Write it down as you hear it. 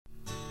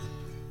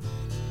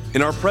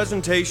In our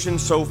presentation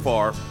so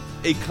far,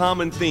 a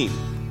common theme: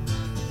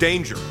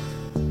 danger,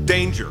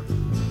 danger,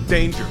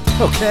 danger.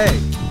 Okay.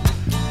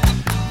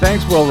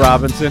 Thanks, Will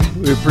Robinson.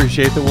 We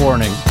appreciate the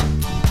warning.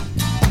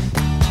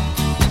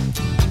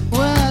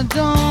 Well, I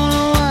don't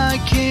know why I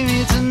came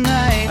here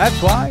tonight. That's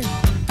why.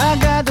 I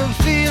got the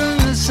feeling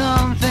that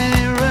something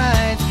ain't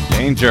right.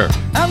 Danger.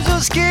 I'm so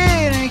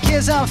scared in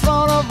case I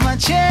fall off my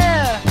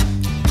chair.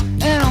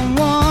 And I'm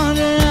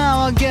wondering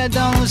how I'll get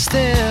down the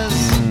stairs.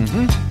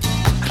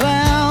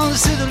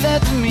 Clowns to the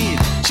left of me,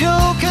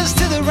 jokers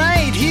to the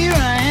right. Here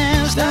I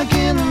am, stuck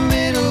in the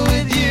middle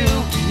with you.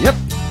 Yep.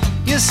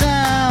 Yes,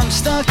 I'm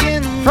stuck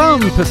in the middle.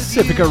 From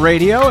Pacifica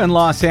Radio in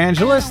Los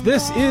Angeles,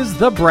 this is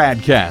the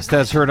BradCast,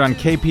 as heard on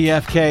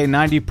KPFK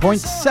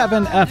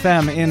 90.7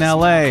 FM in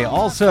LA.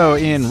 Also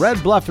in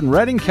Red Bluff and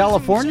Redding,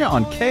 California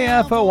on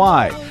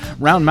KFOI.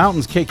 Round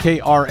Mountains,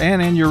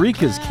 KKRN, and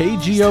Eureka's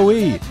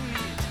KGOE.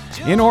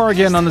 In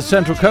Oregon on the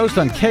Central Coast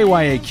on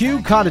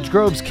KYAQ, Cottage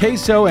Grove's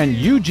KSO, and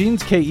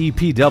Eugene's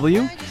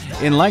KEPW.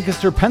 In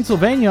Lancaster,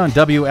 Pennsylvania on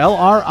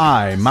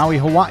WLRI, Maui,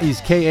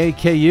 Hawaii's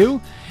KAKU.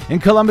 In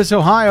Columbus,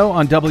 Ohio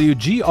on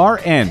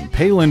WGRN,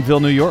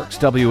 Palinville, New York's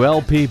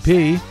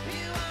WLPP.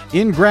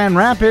 In Grand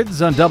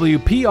Rapids on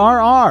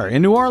WPRR.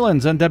 In New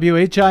Orleans on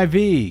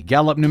WHIV.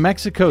 Gallup, New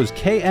Mexico's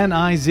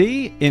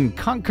KNIZ. In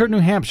Concord, New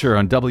Hampshire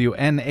on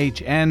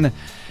WNHN.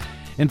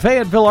 In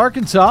Fayetteville,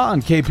 Arkansas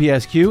on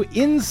KPSQ.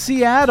 In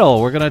Seattle,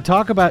 we're going to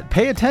talk about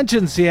Pay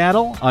Attention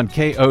Seattle on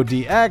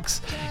KODX.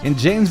 In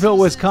Janesville,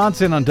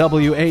 Wisconsin on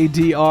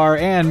WADR.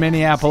 And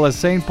Minneapolis,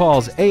 St.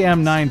 Paul's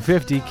AM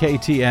 950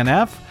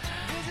 KTNF.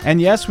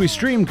 And yes, we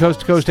stream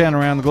coast to coast and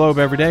around the globe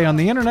every day on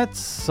the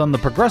internets, on the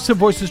Progressive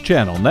Voices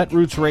channel,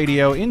 Netroots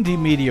Radio, Indie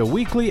Media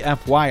Weekly,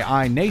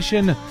 FYI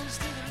Nation,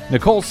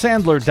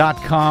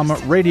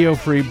 NicoleSandler.com, Radio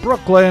Free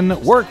Brooklyn,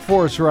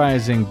 Workforce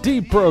Rising,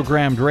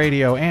 Deprogrammed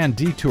Radio, and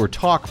Detour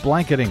Talk,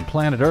 blanketing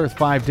planet Earth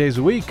 5 days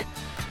a week.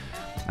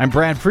 I'm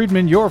Brad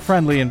Friedman, your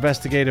friendly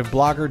investigative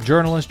blogger,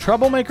 journalist,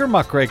 troublemaker,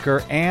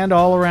 muckraker, and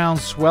all-around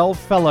swell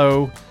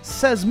fellow,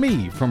 says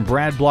me, from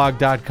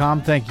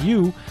BradBlog.com. Thank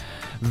you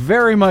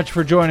very much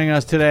for joining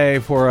us today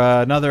for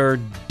another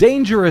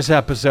dangerous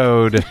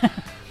episode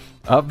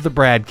of the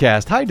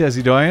BradCast. Hi,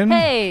 Desi Doyen.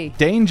 Hey.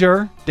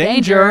 Danger.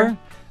 Danger,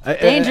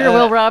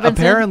 Will Robinson.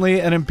 Apparently,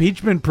 an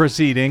impeachment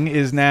proceeding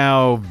is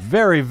now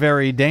very,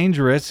 very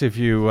dangerous if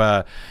you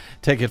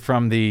take it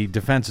from the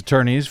defense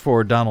attorneys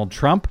for Donald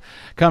Trump.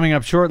 Coming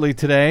up shortly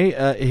today,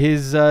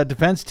 his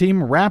defense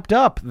team wrapped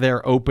up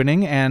their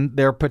opening and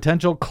their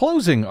potential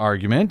closing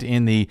argument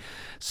in the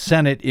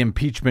Senate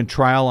impeachment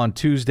trial on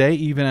Tuesday,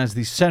 even as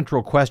the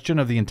central question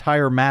of the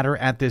entire matter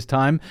at this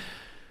time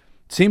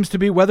seems to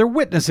be whether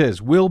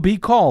witnesses will be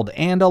called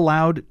and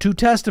allowed to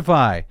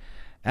testify,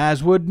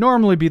 as would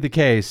normally be the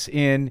case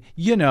in,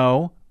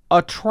 a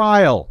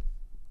trial.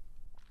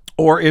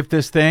 Or if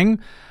this thing,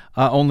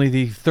 only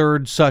the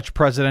third such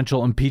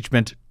presidential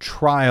impeachment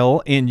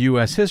trial in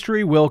U.S.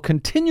 history, will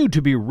continue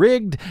to be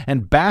rigged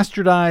and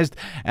bastardized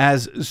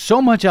as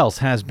so much else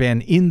has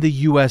been in the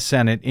U.S.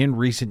 Senate in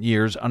recent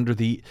years under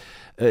the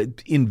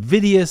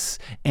invidious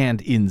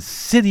and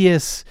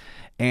insidious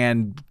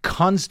and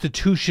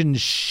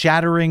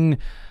constitution-shattering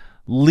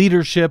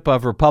leadership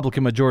of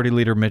Republican Majority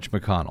Leader Mitch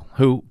McConnell,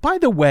 who, by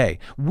the way,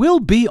 will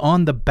be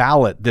on the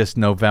ballot this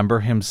November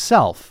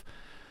himself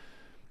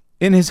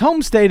in his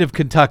home state of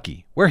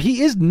Kentucky, where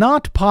he is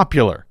not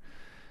popular.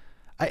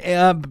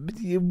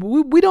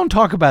 We don't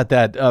talk about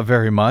that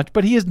very much,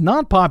 but he is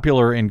not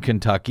popular in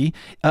Kentucky.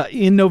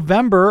 In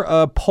November,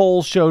 a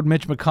poll showed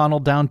Mitch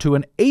McConnell down to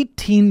an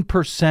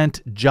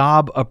 18%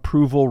 job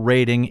approval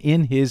rating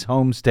in his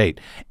home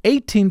state.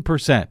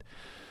 18%.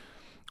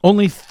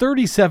 Only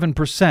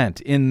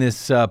 37% in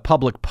this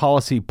public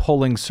policy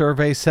polling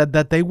survey said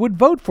that they would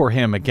vote for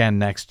him again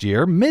next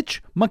year,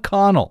 Mitch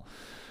McConnell.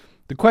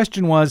 The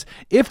question was,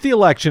 if the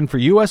election for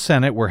U.S.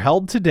 Senate were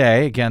held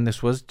today, again,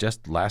 this was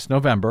just last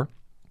November,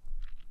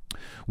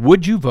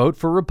 would you vote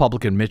for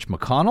Republican Mitch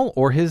McConnell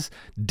or his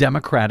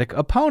Democratic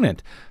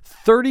opponent?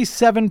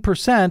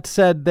 37%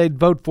 said they'd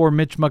vote for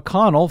Mitch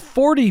McConnell.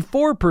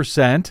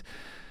 44%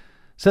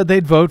 said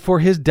they'd vote for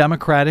his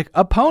Democratic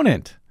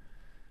opponent.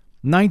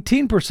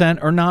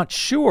 19% are not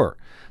sure.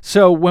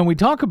 So when we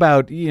talk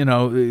about,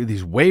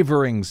 these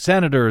wavering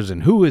senators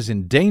and who is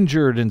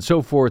endangered and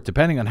so forth,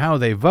 depending on how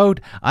they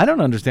vote, I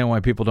don't understand why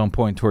people don't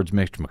point towards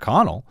Mitch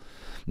McConnell.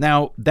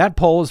 Now, that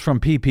poll is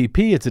from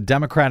PPP. It's a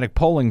Democratic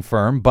polling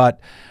firm. But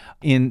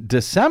in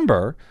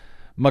December,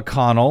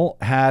 McConnell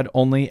had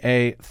only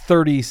a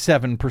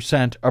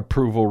 37%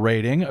 approval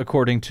rating,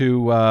 according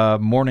to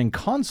Morning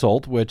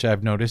Consult, which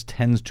I've noticed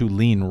tends to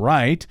lean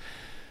right.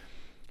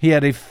 He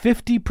had a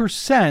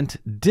 50%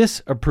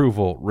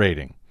 disapproval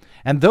rating.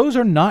 And those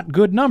are not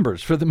good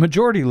numbers for the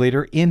majority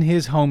leader in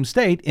his home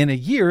state in a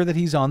year that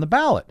he's on the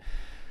ballot.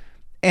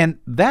 And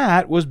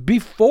that was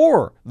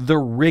before the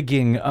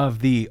rigging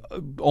of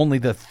only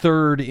the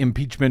third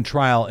impeachment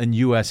trial in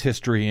U.S.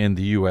 history in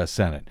the U.S.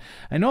 Senate.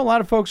 I know a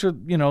lot of folks are,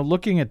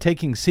 looking at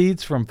taking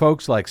seats from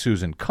folks like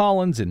Susan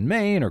Collins in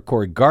Maine or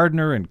Cory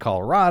Gardner in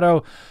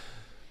Colorado.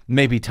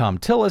 maybe Tom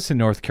Tillis in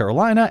North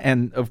Carolina,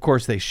 and of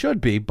course they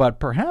should be, but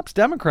perhaps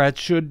Democrats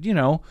should,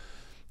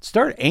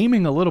 start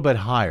aiming a little bit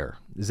higher.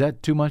 Is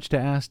that too much to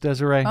ask,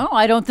 Desiree? Oh,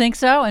 I don't think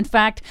so. In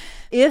fact,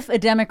 if a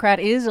Democrat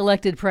is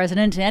elected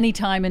president any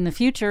time in the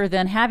future,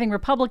 then having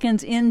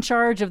Republicans in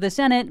charge of the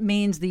Senate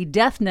means the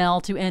death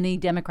knell to any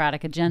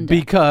Democratic agenda.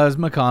 Because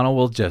McConnell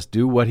will just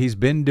do what he's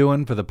been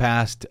doing for the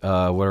past,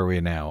 what are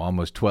we now,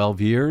 almost 12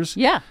 years?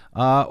 Yeah.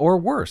 Or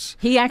worse.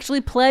 He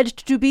actually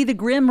pledged to be the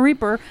Grim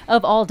Reaper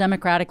of all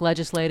Democratic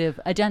legislative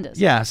agendas.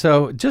 Yeah,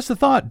 so just a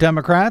thought,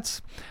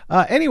 Democrats.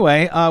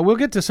 Anyway, we'll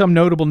get to some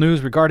notable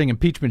news regarding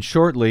impeachment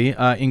shortly,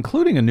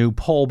 including a new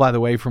poll, by the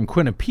way, from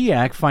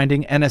Quinnipiac,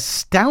 finding an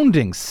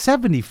astounding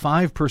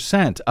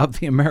 75% of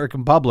the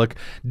American public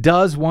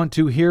does want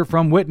to hear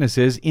from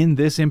witnesses in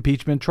this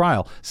impeachment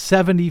trial.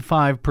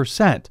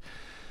 75%.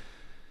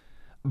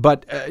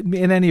 But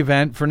in any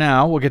event, for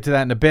now, we'll get to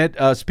that in a bit.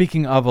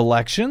 Speaking of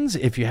elections,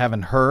 if you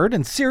haven't heard,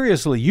 and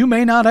seriously, you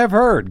may not have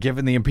heard,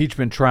 given the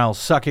impeachment trial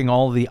sucking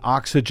all the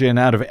oxygen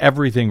out of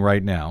everything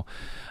right now,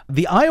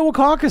 the Iowa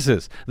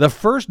caucuses, the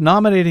first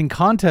nominating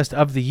contest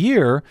of the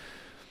year,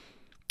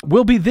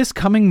 will be this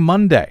coming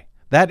Monday.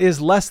 That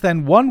is less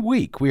than 1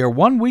 week. We are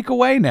 1 week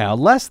away now,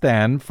 less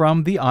than,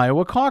 from the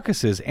Iowa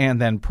caucuses.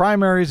 And then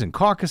primaries and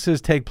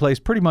caucuses take place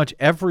pretty much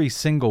every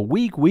single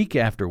week, week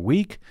after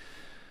week.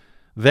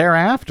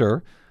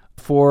 Thereafter,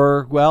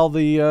 for, well,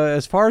 the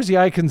as far as the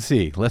eye can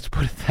see, let's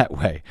put it that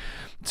way.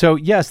 So,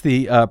 yes,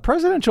 the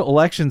presidential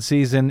election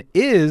season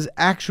is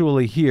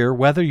actually here,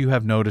 whether you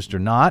have noticed or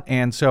not.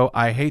 And so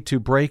I hate to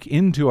break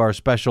into our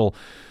special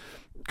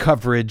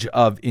coverage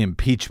of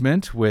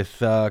impeachment with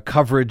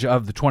coverage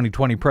of the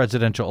 2020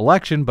 presidential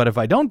election. But if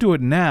I don't do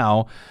it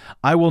now,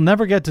 I will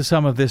never get to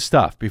some of this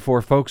stuff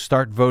before folks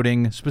start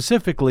voting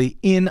specifically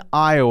in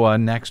Iowa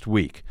next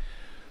week.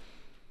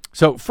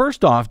 So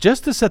first off,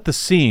 just to set the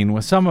scene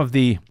with some of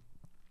the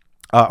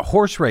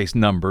horse race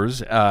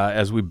numbers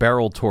as we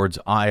barrel towards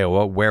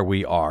Iowa, where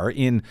we are.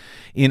 In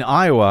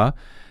Iowa,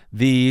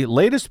 the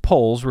latest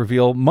polls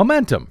reveal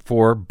momentum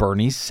for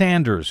Bernie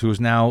Sanders, who is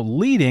now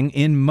leading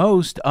in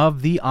most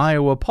of the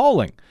Iowa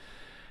polling.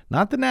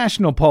 Not the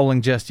national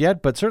polling just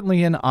yet, but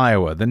certainly in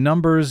Iowa. The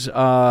numbers,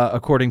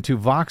 according to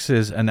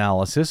Vox's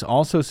analysis,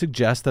 also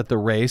suggest that the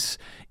race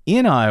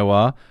in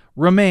Iowa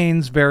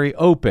remains very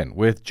open,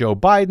 with Joe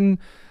Biden,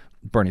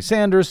 Bernie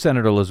Sanders,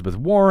 Senator Elizabeth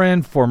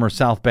Warren, former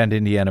South Bend,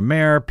 Indiana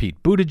Mayor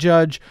Pete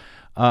Buttigieg,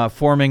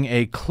 forming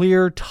a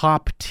clear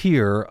top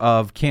tier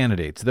of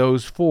candidates.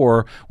 Those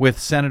four, with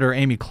Senator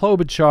Amy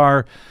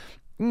Klobuchar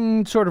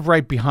sort of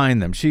right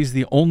behind them. She's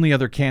the only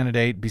other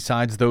candidate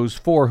besides those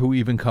four who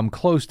even come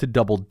close to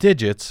double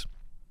digits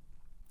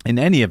in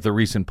any of the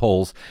recent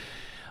polls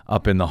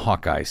up in the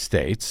Hawkeye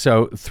states.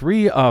 So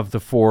 3 of the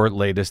 4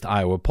 latest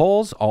Iowa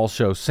polls all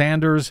show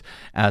Sanders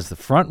as the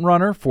front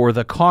runner for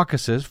the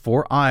caucuses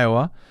for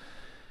Iowa.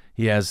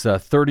 He has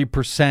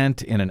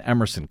 30% in an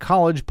Emerson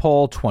College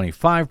poll,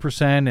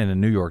 25% in a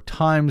New York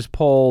Times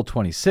poll,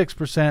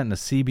 26% in a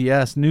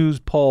CBS News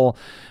poll.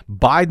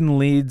 Biden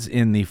leads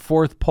in the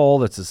 4th poll,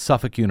 that's a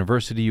Suffolk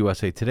University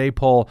USA Today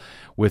poll,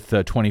 with a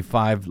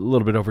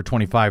little bit over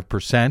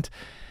 25%.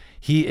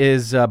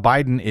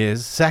 Biden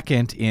is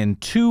second in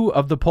 2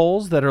 of the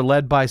polls that are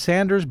led by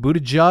Sanders.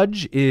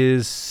 Buttigieg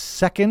is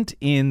second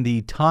in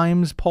the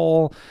Times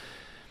poll.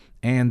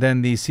 And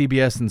then the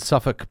CBS and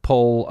Suffolk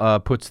poll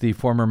puts the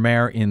former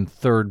mayor in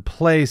 3rd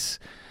place.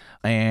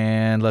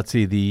 And let's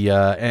see,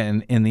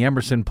 and in the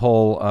Emerson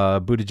poll,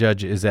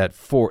 Buttigieg is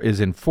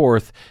in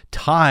 4th,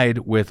 tied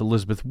with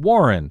Elizabeth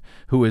Warren,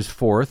 who is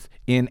 4th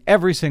in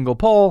every single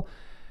poll,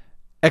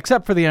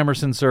 except for the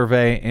Emerson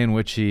survey, in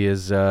which he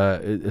is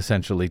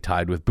essentially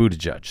tied with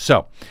Buttigieg.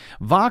 So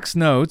Vox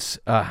notes,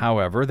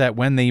 however, that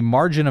when the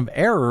margin of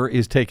error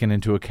is taken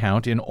into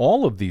account in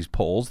all of these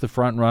polls, the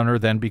frontrunner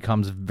then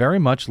becomes very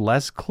much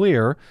less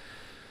clear.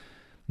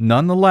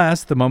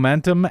 Nonetheless, the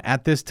momentum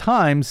at this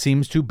time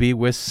seems to be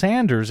with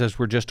Sanders, as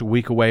we're just a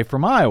week away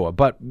from Iowa.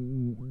 But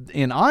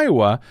in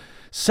Iowa,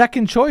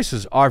 second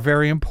choices are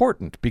very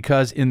important,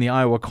 because in the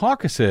Iowa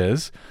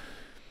caucuses,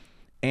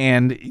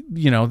 and,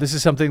 this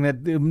is something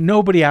that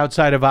nobody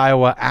outside of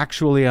Iowa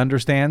actually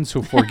understands,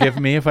 so forgive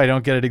me if I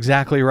don't get it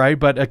exactly right,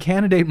 but a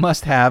candidate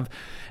must have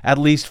at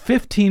least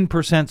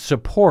 15%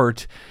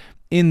 support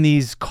in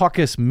these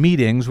caucus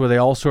meetings where they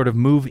all sort of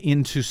move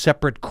into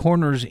separate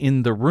corners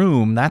in the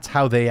room. That's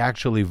how they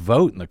actually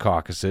vote in the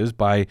caucuses,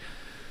 by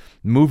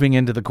moving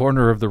into the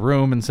corner of the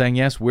room and saying,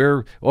 yes,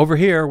 we're over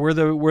here, we're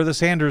the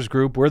Sanders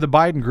group, we're the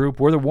Biden group,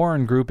 we're the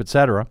Warren group,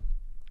 etc.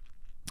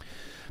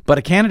 But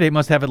a candidate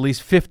must have at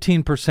least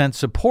 15%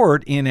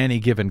 support in any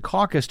given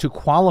caucus to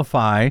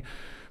qualify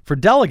for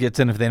delegates.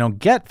 And if they don't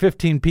get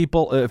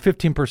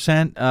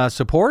 15%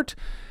 support,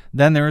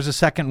 then there is a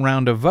second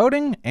round of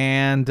voting.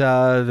 And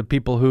the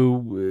people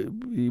who,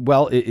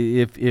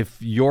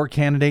 if your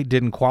candidate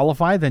didn't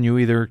qualify, then you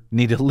either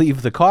need to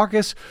leave the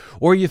caucus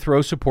or you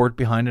throw support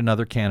behind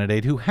another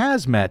candidate who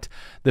has met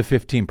the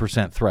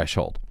 15%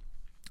 threshold.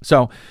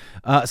 So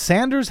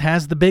Sanders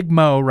has the big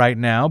mo right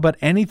now, but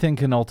anything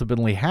can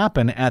ultimately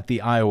happen at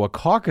the Iowa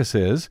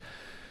caucuses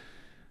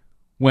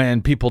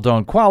when people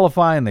don't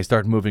qualify and they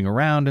start moving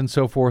around and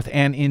so forth.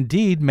 And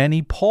indeed,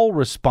 many poll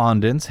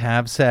respondents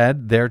have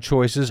said their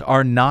choices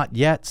are not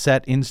yet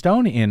set in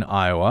stone in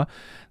Iowa.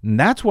 And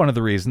that's one of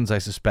the reasons I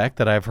suspect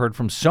that I've heard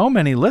from so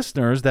many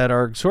listeners that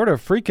are sort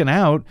of freaking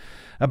out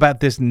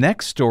about this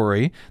next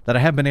story that I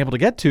haven't been able to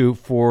get to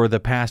for the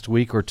past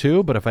week or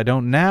two. But if I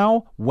don't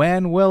now,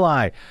 when will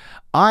I?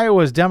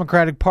 Iowa's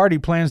Democratic Party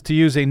plans to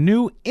use a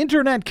new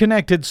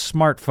internet-connected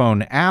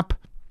smartphone app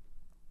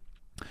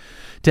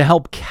to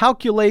help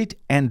calculate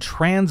and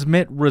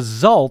transmit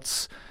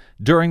results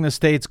during the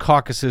state's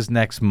caucuses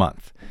next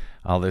month.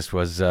 This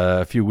was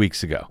a few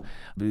weeks ago.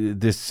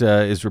 This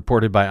is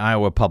reported by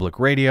Iowa Public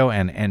Radio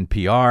and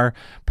NPR.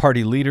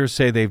 Party leaders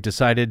say they've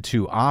decided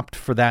to opt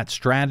for that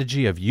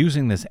strategy of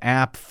using this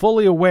app,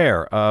 fully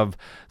aware of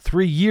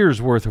 3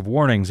 years' worth of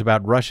warnings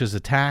about Russia's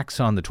attacks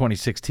on the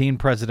 2016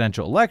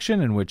 presidential election,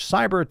 in which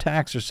cyber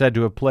attacks are said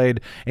to have played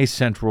a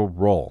central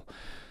role.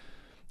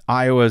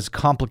 Iowa's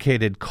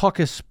complicated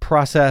caucus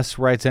process,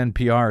 writes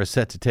NPR, is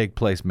set to take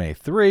place May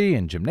 3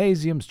 in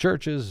gymnasiums,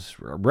 churches,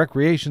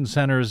 recreation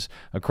centers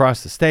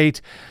across the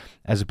state,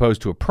 as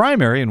opposed to a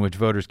primary in which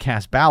voters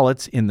cast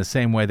ballots in the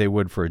same way they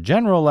would for a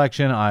general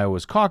election.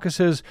 Iowa's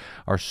caucuses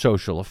are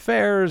social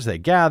affairs. They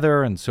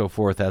gather and so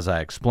forth, as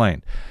I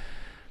explained.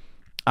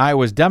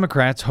 Iowa's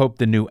Democrats hope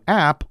the new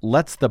app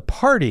lets the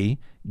party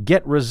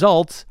get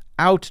results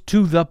out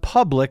to the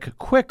public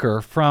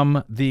quicker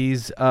from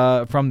these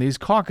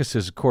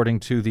caucuses, according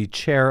to the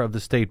chair of the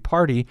state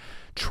party,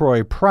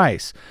 Troy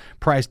Price.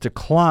 Price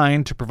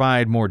declined to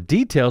provide more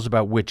details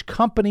about which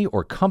company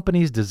or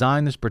companies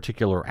designed this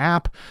particular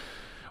app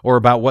or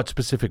about what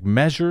specific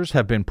measures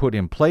have been put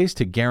in place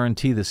to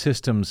guarantee the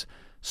system's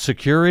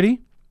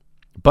security.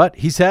 But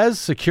he says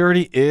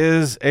security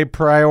is a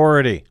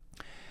priority.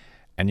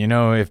 And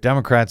if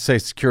Democrats say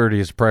security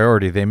is a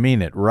priority, they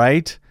mean it,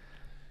 right?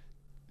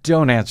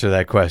 Don't answer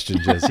that question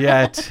just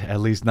yet,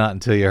 at least not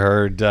until you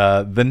heard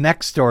the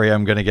next story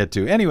I'm going to get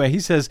to. Anyway, he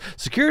says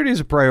security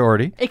is a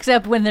priority.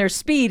 Except when there's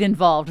speed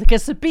involved,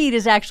 because speed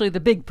is actually the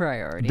big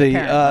priority.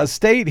 The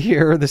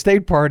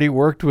state party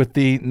worked with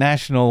the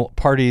national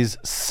party's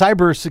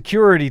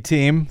cybersecurity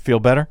team, feel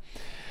better,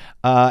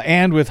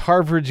 and with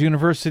Harvard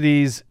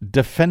University's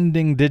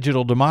Defending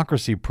Digital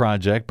Democracy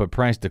project, but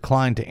Price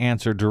declined to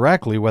answer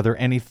directly whether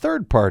any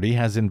third party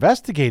has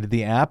investigated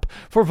the app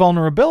for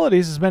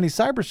vulnerabilities, as many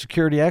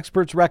cybersecurity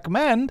experts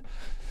recommend.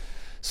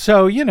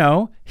 So,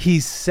 he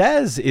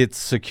says it's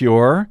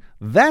secure.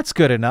 That's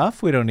good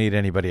enough. We don't need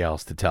anybody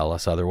else to tell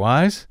us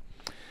otherwise.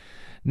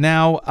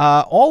 Now,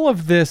 all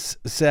of this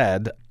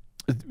said,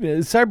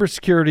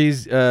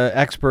 cybersecurity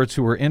experts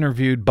who were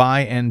interviewed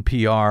by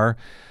NPR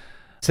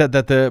said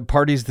that the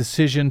party's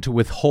decision to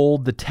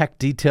withhold the tech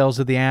details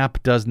of the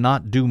app does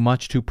not do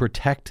much to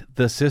protect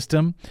the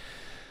system,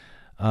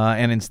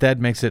 and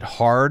instead makes it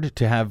hard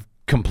to have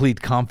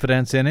complete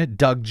confidence in it.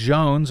 Doug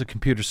Jones, a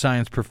computer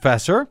science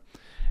professor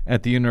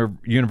at the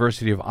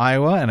University of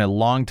Iowa and a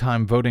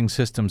longtime voting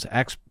systems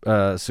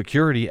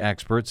security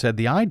expert, said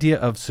the idea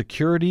of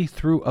security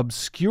through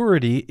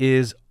obscurity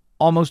is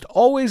almost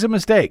always a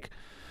mistake.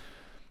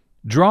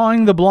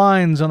 Drawing the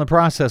blinds on the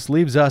process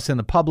leaves us in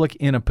the public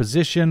in a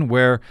position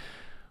where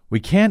we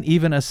can't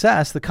even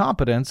assess the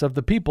competence of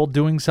the people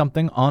doing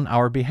something on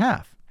our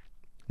behalf.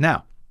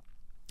 Now,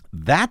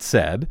 that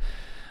said,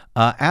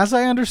 as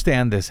I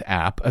understand this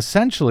app,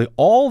 essentially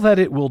all that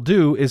it will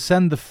do is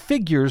send the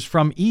figures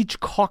from each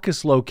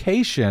caucus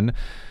location,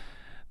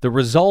 the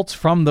results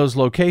from those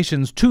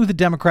locations, to the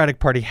Democratic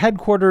Party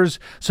headquarters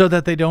so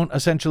that they don't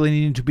essentially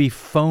need to be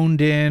phoned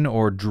in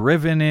or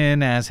driven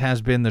in, as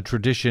has been the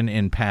tradition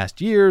in past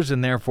years,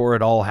 and therefore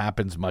it all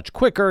happens much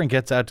quicker and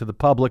gets out to the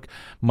public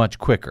much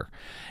quicker.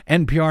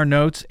 NPR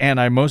notes, and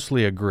I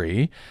mostly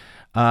agree,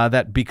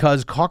 that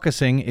because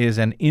caucusing is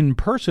an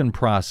in-person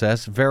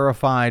process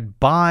verified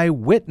by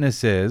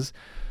witnesses,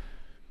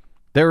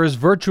 there is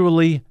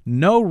virtually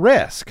no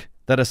risk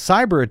that a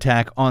cyber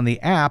attack on the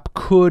app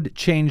could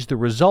change the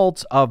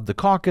results of the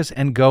caucus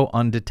and go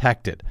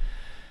undetected.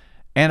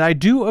 And I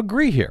do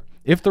agree here.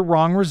 If the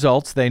wrong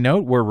results, they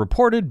note, were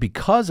reported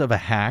because of a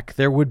hack,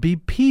 there would be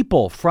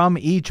people from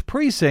each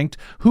precinct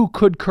who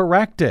could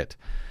correct it.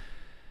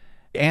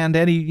 And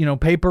any,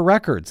 paper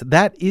records.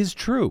 That is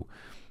true.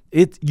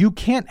 You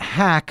can't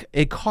hack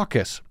a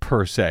caucus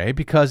per se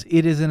because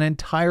it is an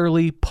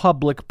entirely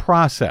public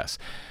process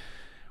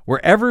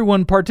where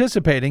everyone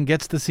participating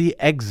gets to see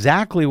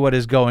exactly what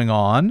is going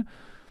on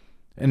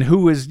and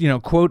who is,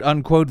 quote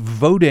unquote,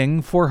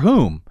 voting for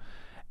whom,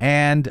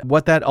 and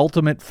what the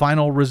ultimate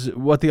final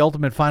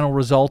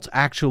results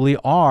actually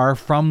are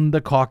from the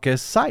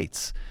caucus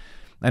sites.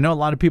 I know a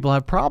lot of people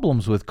have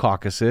problems with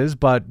caucuses,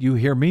 but you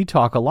hear me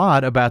talk a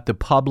lot about the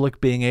public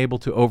being able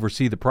to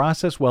oversee the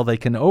process. Well, they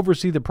can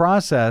oversee the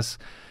process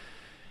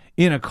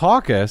in a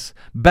caucus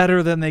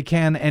better than they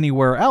can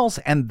anywhere else,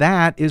 and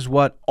that is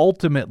what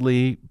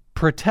ultimately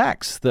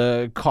protects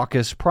the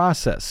caucus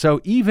process. So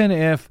even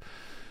if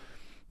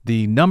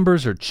the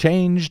numbers are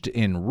changed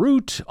en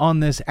route on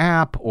this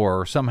app,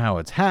 or somehow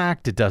it's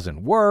hacked, it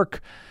doesn't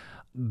work.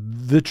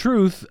 The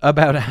truth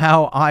about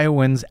how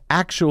Iowans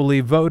actually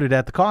voted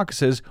at the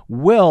caucuses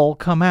will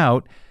come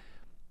out,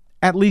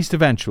 at least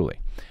eventually.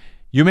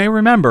 You may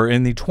remember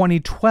in the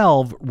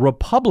 2012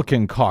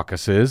 Republican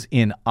caucuses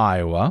in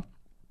Iowa,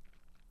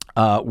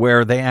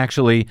 where they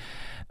actually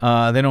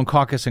they don't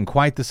caucus in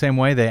quite the same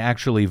way. They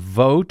actually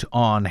vote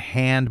on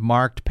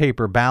hand-marked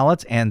paper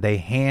ballots, and they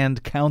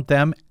hand count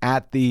them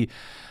at the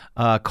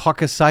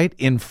caucus site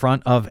in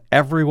front of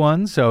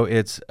everyone. So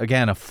it's,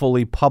 again, a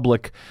fully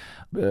public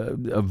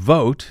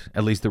vote,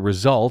 at least the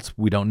results.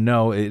 We don't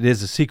know. It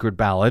is a secret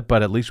ballot,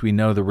 but at least we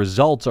know the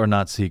results are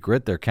not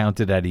secret. They're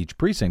counted at each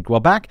precinct.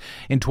 Well, back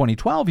in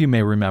 2012, you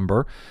may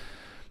remember,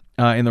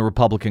 in the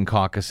Republican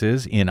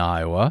caucuses in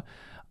Iowa,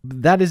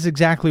 that is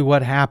exactly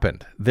what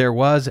happened. There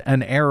was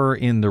an error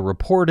in the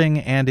reporting,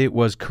 and it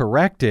was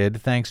corrected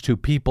thanks to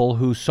people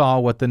who saw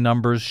what the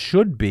numbers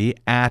should be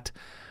at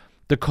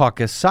the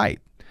caucus site.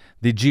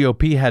 The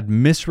GOP had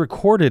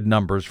misrecorded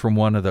numbers from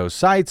one of those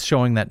sites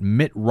showing that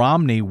Mitt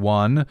Romney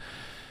won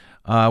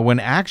when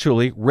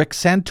actually Rick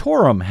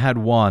Santorum had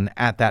won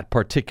at that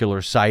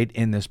particular site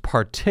in this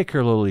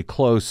particularly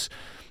close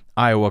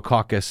Iowa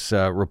caucus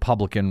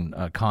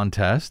Republican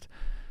contest.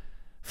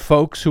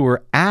 Folks who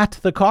were at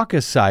the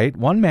caucus site,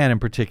 one man in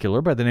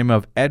particular by the name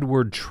of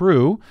Edward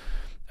True,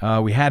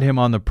 we had him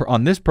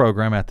on this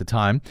program at the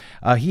time.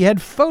 He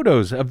had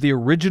photos of the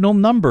original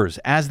numbers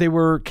as they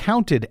were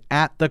counted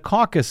at the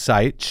caucus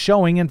site,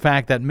 showing, in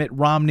fact, that Mitt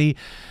Romney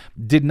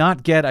did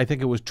not get, I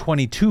think it was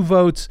 22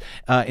 votes.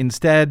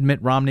 Instead,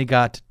 Mitt Romney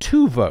got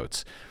 2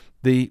 votes.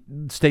 The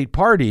state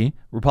party,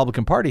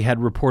 Republican Party, had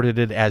reported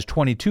it as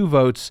 22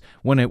 votes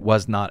when it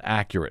was not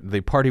accurate.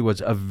 The party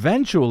was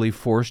eventually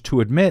forced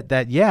to admit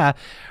that, yeah,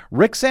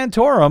 Rick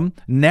Santorum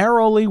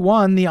narrowly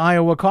won the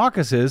Iowa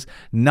caucuses,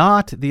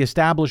 not the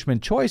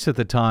establishment choice at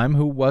the time,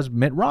 who was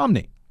Mitt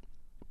Romney.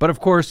 But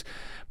of course,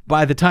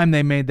 by the time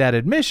they made that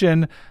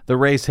admission, the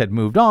race had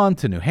moved on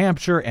to New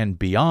Hampshire and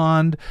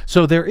beyond.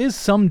 So there is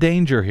some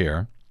danger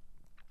here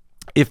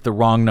if the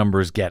wrong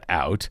numbers get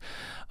out,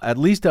 at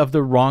least of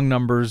the wrong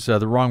numbers,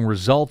 the wrong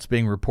results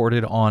being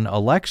reported on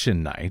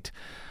election night.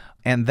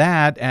 And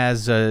that,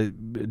 as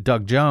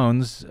Dr.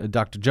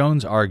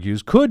 Jones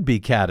argues, could be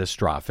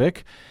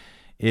catastrophic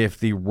if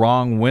the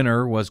wrong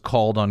winner was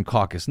called on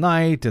caucus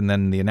night and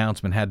then the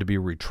announcement had to be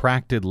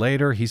retracted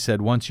later. He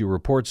said once you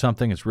report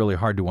something, it's really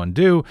hard to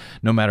undo.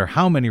 No matter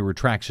how many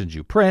retractions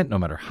you print, no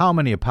matter how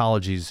many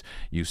apologies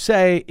you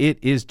say, it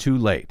is too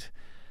late.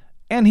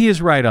 And he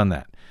is right on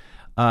that.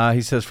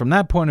 He says, from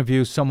that point of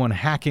view, someone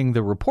hacking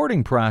the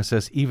reporting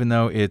process, even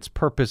though its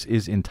purpose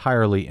is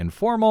entirely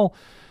informal,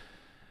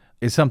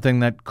 is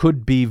something that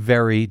could be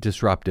very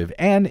disruptive.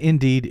 And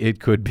indeed, it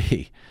could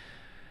be.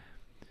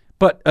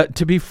 But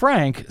to be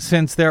frank,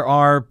 since there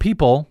are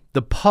people,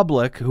 the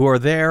public, who are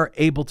there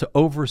able to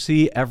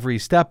oversee every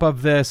step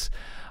of this,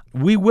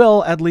 we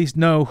will at least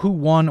know who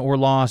won or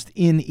lost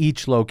in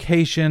each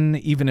location,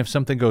 even if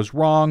something goes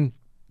wrong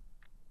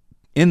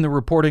in the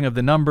reporting of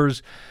the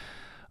numbers.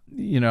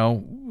 You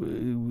know,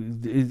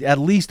 at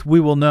least we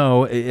will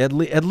know, at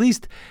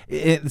least,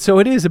 so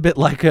it is a bit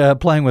like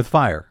playing with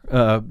fire,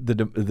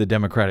 the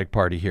Democratic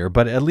Party here,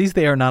 but at least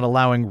they are not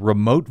allowing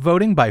remote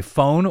voting by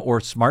phone or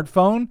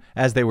smartphone,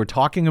 as they were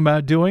talking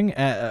about doing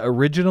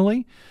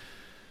originally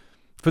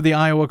for the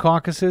Iowa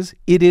caucuses.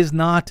 It is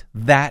not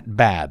that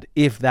bad,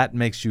 if that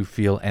makes you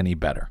feel any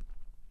better.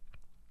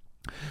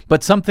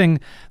 But something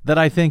that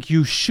I think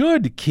you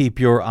should keep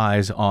your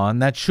eyes on,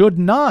 that should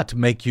not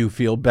make you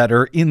feel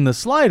better in the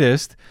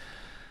slightest,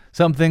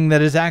 something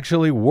that is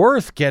actually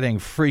worth getting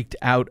freaked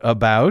out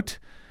about,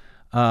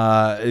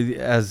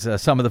 as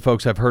some of the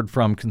folks I've heard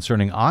from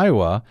concerning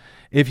Iowa.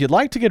 If you'd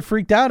like to get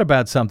freaked out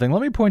about something,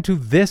 let me point to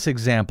this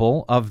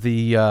example of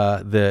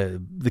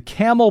the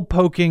camel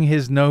poking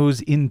his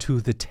nose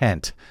into the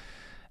tent,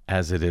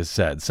 as it is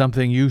said,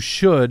 something you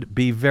should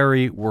be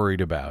very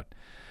worried about.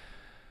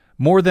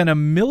 More than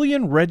 1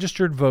 million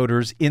registered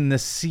voters in the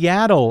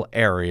Seattle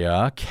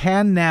area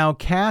can now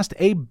cast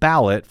a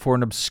ballot for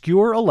an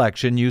obscure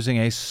election using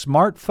a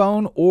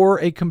smartphone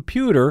or a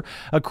computer,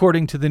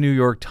 according to the New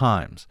York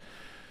Times.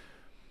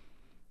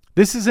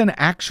 This is an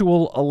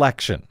actual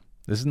election.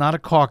 This is not a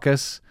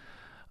caucus.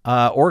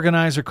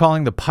 Organizers are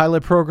calling the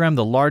pilot program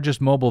the largest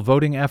mobile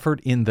voting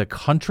effort in the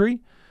country.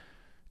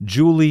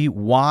 Julie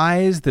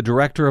Wise, the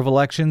director of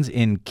elections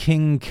in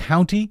King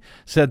County,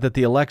 said that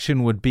the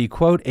election would be,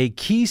 quote, a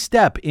key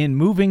step in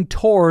moving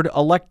toward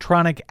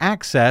electronic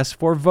access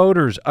for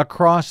voters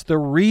across the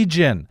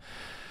region.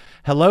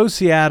 Hello,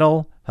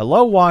 Seattle.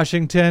 Hello,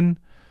 Washington.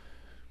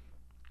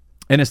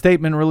 In a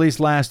statement released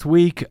last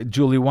week,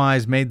 Julie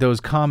Wise made those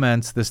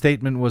comments. The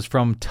statement was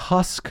from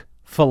Tusk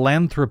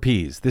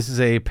Philanthropies. This is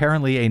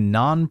apparently a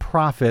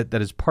nonprofit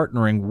that is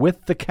partnering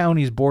with the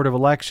county's Board of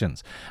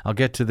Elections. I'll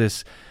get to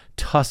this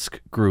Tusk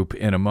group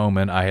in a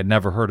moment. I had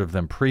never heard of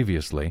them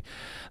previously.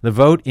 The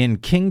vote in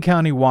King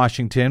County,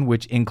 Washington,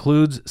 which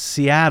includes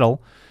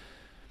Seattle,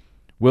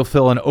 will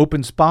fill an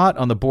open spot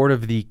on the board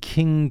of the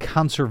King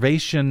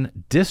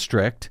Conservation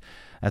District.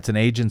 That's an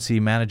agency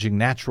managing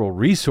natural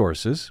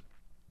resources.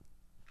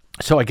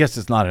 So I guess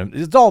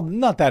it's all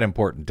not that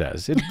important,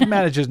 Des. It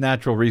manages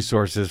natural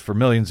resources for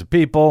millions of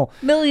people.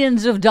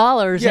 Millions of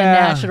dollars in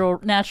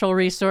natural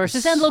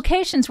resources and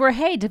locations where,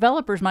 hey,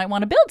 developers might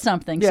want to build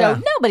something. Yeah.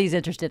 So nobody's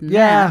interested in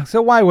Yeah, that.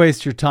 so why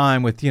waste your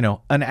time with,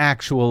 an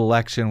actual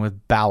election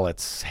with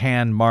ballots,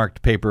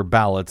 hand-marked paper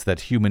ballots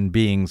that human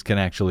beings can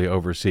actually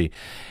oversee?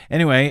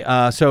 Anyway,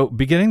 so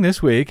beginning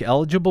this week,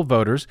 eligible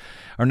voters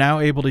are now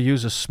able to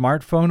use a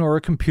smartphone or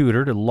a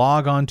computer to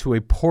log on to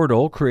a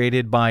portal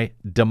created by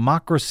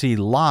Democracy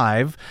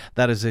Live.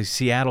 That is a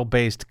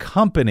Seattle-based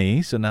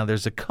company. So now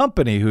there's a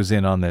company who's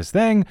in on this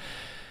thing.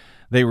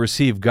 They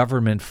receive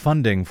government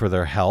funding for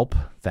their help.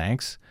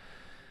 Thanks.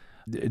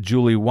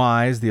 Julie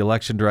Wise, the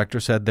election director,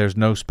 said there's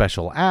no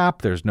special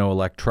app. There's no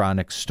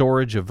electronic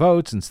storage of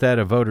votes. Instead,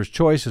 a voter's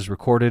choice is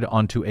recorded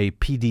onto a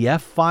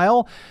PDF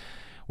file,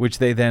 which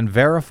they then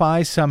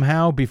verify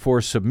somehow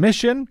before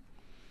submission.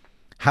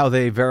 How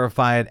they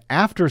verify it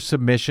after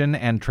submission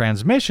and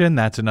transmission,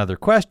 that's another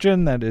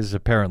question that is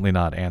apparently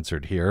not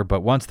answered here.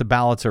 But once the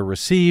ballots are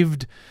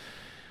received,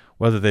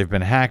 whether they've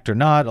been hacked or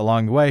not,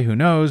 along the way, who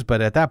knows? But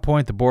at that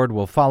point, the board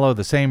will follow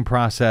the same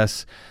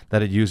process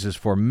that it uses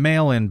for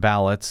mail-in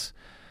ballots,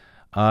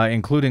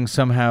 including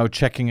somehow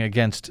checking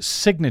against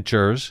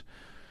signatures.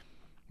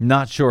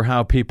 Not sure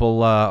how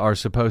people are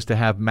supposed to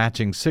have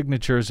matching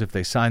signatures if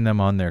they sign them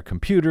on their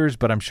computers,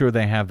 but I'm sure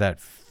they have that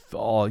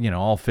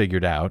all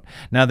figured out.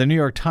 Now, the New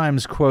York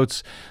Times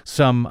quotes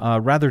some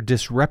rather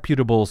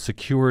disreputable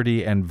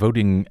security and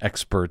voting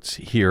experts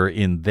here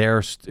in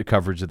their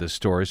coverage of this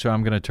story. So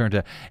I'm going to turn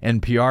to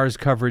NPR's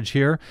coverage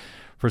here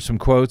for some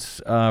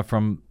quotes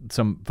from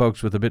some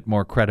folks with a bit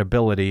more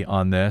credibility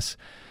on this.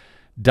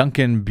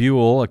 Duncan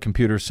Buell, a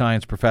computer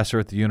science professor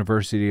at the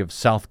University of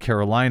South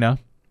Carolina,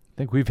 I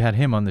think we've had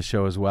him on the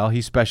show as well.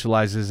 He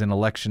specializes in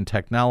election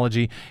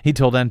technology. He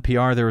told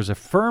NPR there is a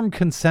firm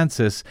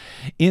consensus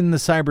in the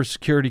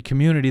cybersecurity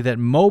community that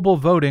mobile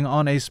voting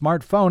on a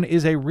smartphone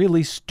is a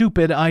really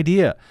stupid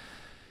idea.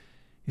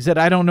 He said,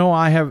 I don't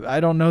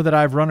know that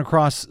I've run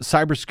across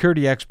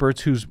cybersecurity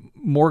experts whose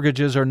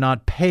mortgages are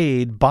not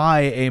paid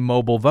by a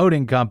mobile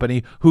voting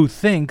company who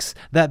thinks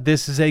that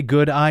this is a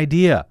good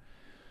idea.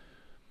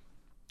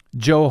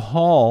 Joe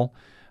Hall,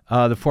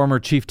 the former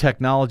chief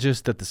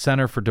technologist at the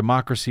Center for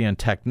Democracy and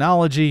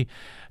Technology,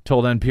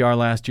 told NPR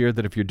last year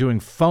that if you're doing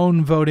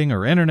phone voting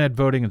or internet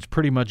voting, it's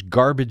pretty much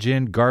garbage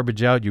in,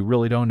 garbage out. You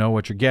really don't know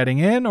what you're getting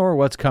in or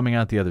what's coming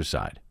out the other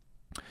side.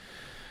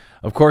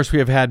 Of course, we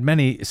have had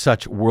many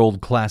such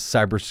world-class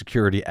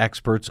cybersecurity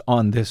experts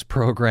on this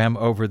program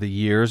over the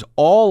years,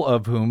 all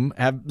of whom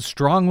have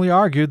strongly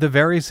argued the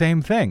very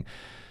same thing.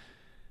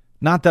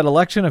 Not that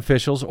election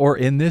officials, or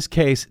in this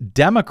case,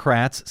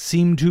 Democrats,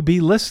 seem to be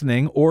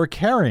listening or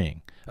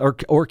caring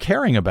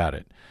about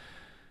it.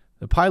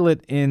 The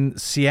pilot in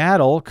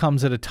Seattle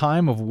comes at a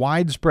time of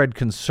widespread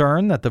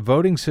concern that the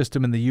voting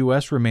system in the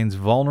U.S. remains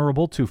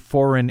vulnerable to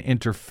foreign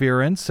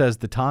interference, says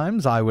the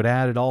Times. I would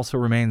add it also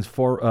remains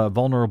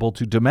vulnerable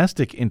to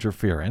domestic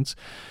interference.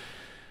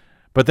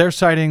 But they're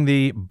citing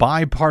the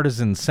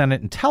bipartisan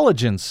Senate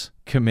Intelligence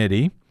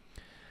Committee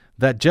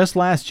that just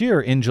last year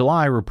in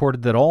July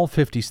reported that all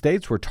 50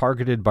 states were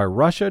targeted by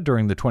Russia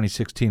during the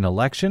 2016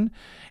 election,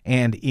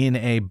 and in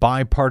a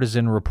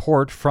bipartisan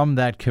report from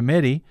that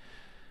committee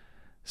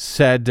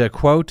said,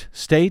 quote,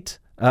 states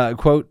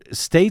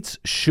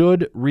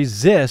should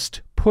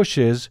resist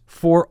pushes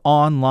for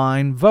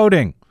online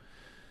voting.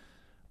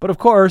 But of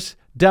course,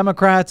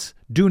 Democrats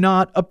do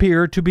not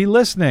appear to be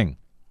listening.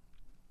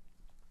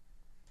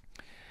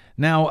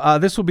 Now,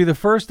 this will be the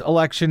first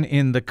election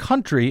in the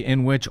country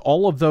in which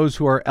all of those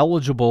who are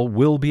eligible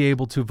will be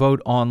able to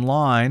vote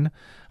online,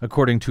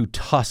 according to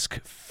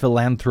Tusk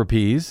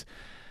Philanthropies,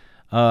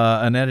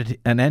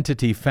 an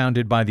entity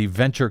founded by the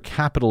venture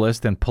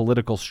capitalist and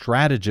political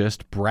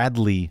strategist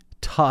Bradley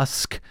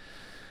Tusk.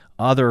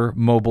 Other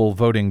mobile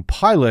voting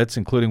pilots,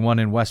 including one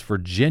in West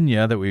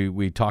Virginia that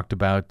we talked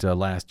about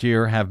last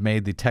year, have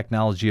made the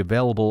technology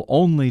available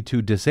only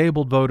to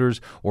disabled voters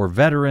or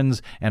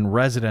veterans and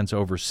residents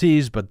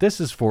overseas. But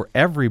this is for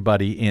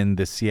everybody in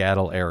the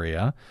Seattle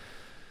area.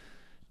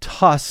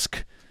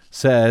 Tusk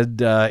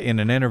said in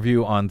an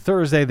interview on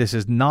Thursday,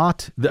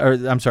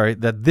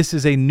 that this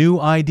is a new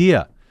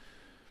idea,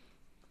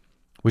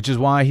 which is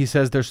why he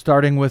says they're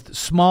starting with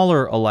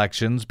smaller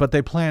elections, but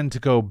they plan to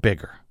go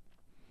bigger.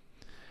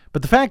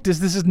 But the fact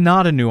is, this is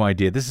not a new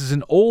idea. This is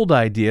an old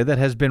idea that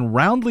has been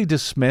roundly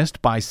dismissed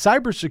by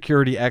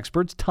cybersecurity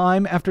experts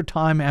time after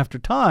time after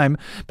time.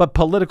 But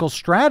political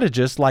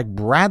strategists like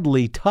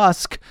Bradley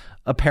Tusk,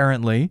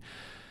 apparently,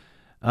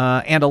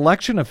 and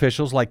election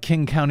officials like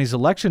King County's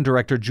election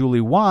director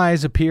Julie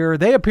Wise appear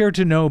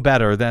to know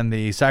better than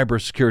the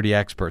cybersecurity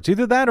experts.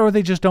 Either that or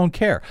they just don't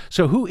care.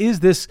 So who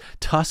is this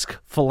Tusk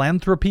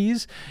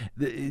Philanthropies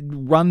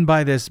run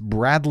by this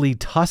Bradley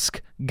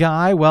Tusk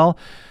guy? Well,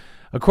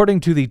 according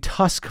to the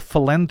Tusk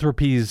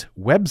Philanthropies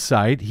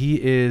website, he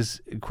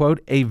is,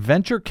 quote, a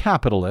venture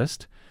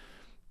capitalist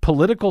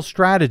political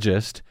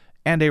strategist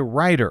and a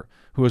writer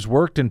who has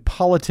worked in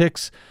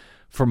politics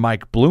for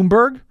Mike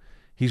Bloomberg.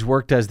 He's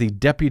worked as the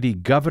deputy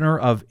governor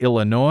of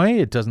Illinois.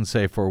 It doesn't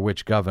say for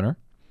which governor.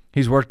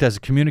 He's worked as a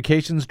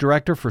communications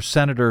director for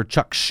Senator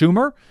Chuck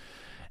Schumer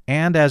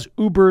and as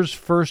Uber's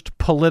first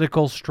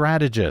political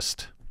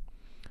strategist.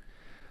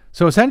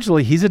 So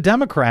essentially, he's a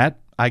Democrat,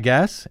 I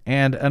guess,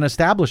 and an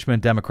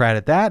establishment Democrat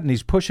at that, and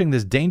he's pushing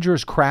this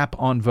dangerous crap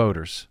on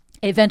voters.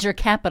 A venture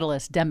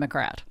capitalist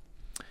Democrat.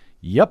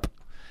 Yep.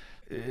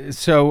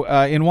 So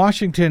in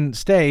Washington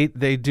State,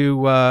 they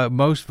do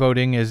most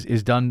voting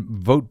is done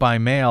vote by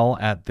mail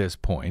at this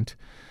point,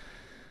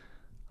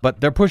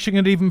 but they're pushing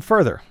it even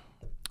further.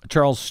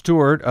 Charles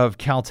Stewart of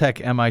Caltech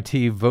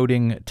MIT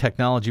Voting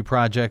Technology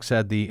Project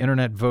said the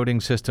internet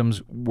voting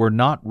systems were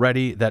not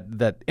ready,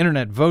 that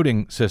internet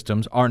voting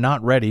systems are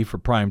not ready for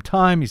prime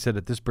time. He said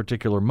at this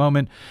particular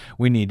moment,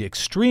 we need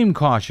extreme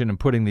caution in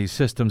putting these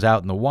systems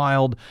out in the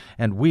wild,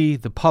 and we,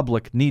 the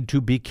public, need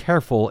to be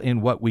careful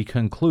in what we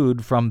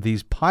conclude from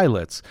these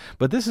pilots.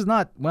 But this is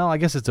not, well, I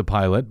guess it's a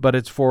pilot, but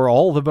it's for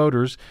all the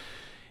voters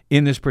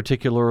in this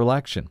particular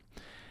election.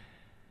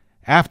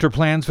 After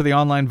plans for the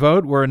online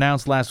vote were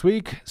announced last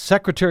week,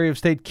 Secretary of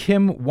State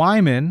Kim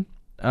Wyman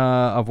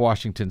of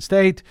Washington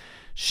State,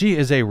 she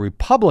is a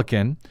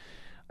Republican.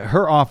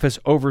 Her office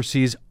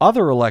oversees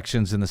other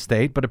elections in the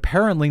state, but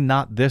apparently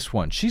not this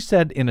one. She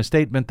said in a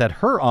statement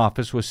that her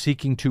office was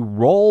seeking to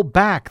roll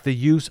back the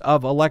use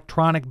of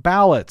electronic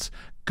ballots.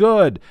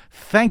 Good.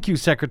 Thank you,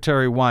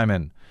 Secretary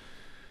Wyman.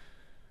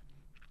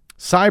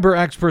 Cyber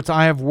experts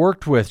I have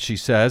worked with, she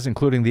says,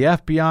 including the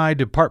FBI,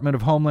 Department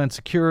of Homeland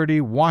Security,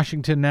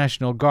 Washington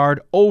National Guard,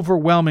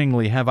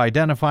 overwhelmingly have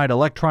identified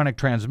electronic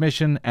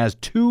transmission as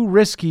too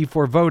risky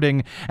for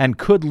voting and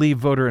could leave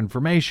voter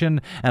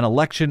information and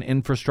election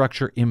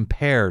infrastructure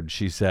impaired,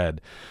 she said.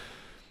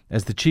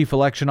 As the chief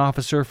election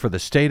officer for the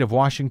state of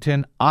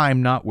Washington,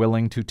 I'm not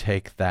willing to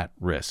take that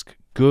risk.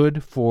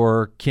 Good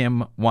for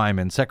Kim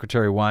Wyman,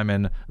 Secretary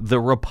Wyman, the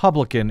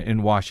Republican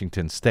in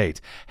Washington State.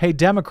 Hey,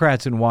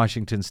 Democrats in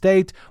Washington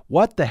State,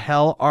 what the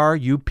hell are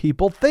you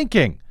people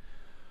thinking?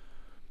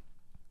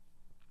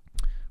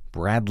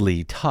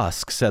 Bradley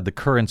Tusk said the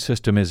current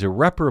system is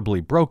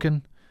irreparably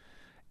broken,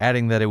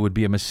 adding that it would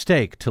be a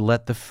mistake to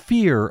let the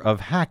fear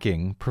of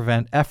hacking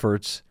prevent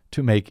efforts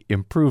to make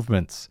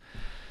improvements.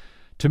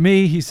 To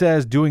me, he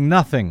says, doing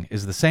nothing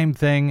is the same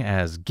thing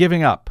as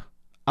giving up.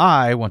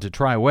 I want to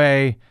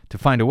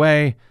find a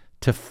way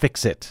to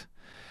fix it.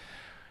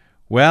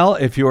 Well,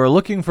 if you are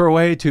looking for a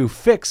way to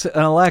fix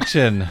an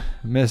election,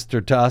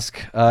 Mr.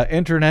 Tusk,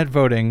 internet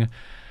voting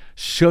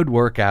should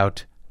work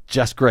out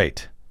just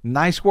great.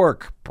 Nice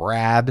work,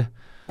 Brad.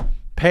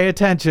 Pay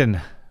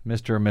attention,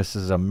 Mr. and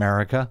Mrs.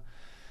 America,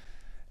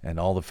 and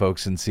all the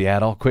folks in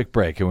Seattle. Quick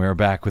break, and we're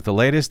back with the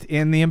latest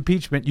in the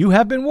impeachment. You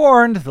have been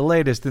warned, the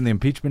latest in the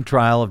impeachment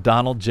trial of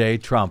Donald J.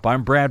 Trump.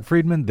 I'm Brad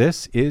Friedman.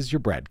 This is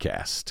your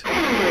BradCast.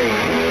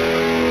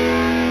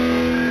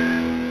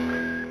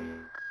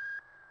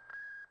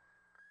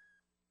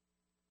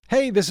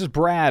 Hey, this is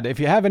Brad. If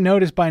you haven't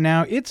noticed by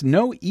now, it's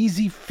no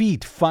easy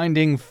feat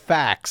finding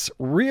facts,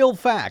 real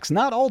facts,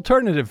 not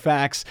alternative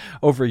facts,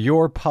 over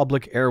your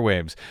public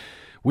airwaves.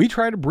 We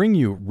try to bring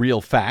you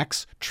real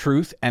facts,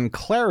 truth, and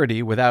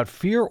clarity without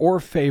fear or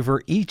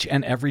favor each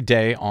and every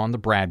day on the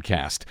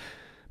BradCast.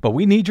 But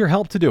we need your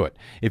help to do it.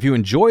 If you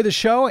enjoy the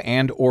show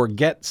and or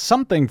get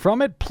something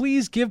from it,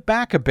 please give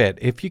back a bit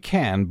if you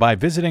can by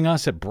visiting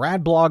us at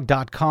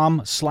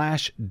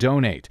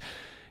bradblog.com/donate.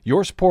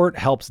 Your support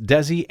helps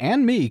Desi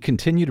and me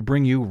continue to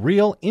bring you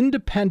real,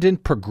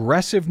 independent,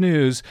 progressive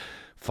news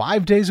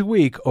 5 days a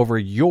week over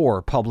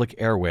your public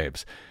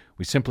airwaves.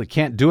 We simply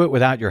can't do it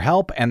without your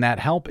help, and that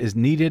help is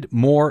needed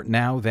more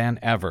now than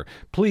ever.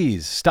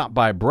 Please stop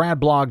by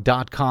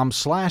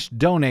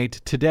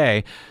bradblog.com/donate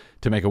today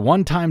to make a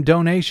one-time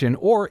donation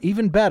or,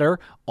 even better,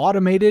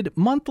 automated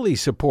monthly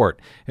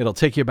support. It'll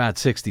take you about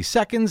 60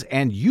 seconds,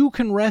 and you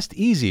can rest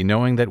easy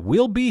knowing that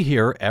we'll be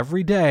here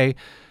every day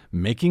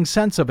making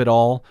sense of it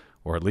all,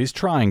 or at least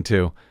trying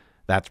to.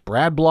 That's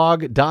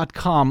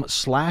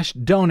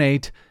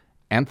bradblog.com/donate,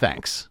 and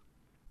thanks.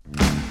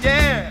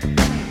 Yeah.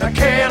 Now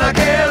can I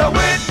get a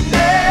witness?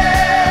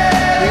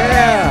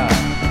 Yeah.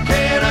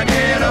 Can I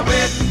get a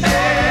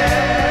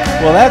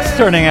witness? Well, that's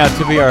turning out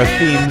to be our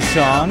theme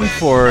song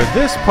for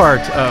this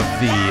part of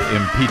the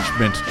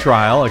impeachment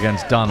trial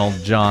against Donald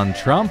John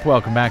Trump.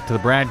 Welcome back to the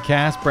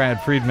BradCast.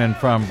 Brad Friedman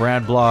from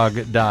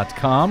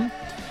bradblog.com.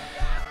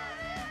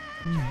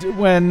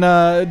 When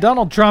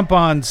Donald Trump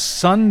on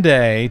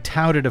Sunday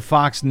touted a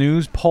Fox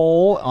News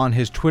poll on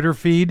his Twitter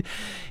feed,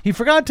 he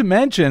forgot to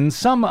mention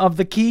some of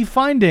the key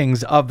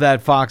findings of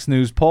that Fox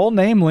News poll,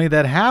 namely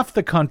that half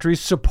the country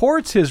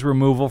supports his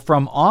removal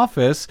from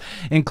office,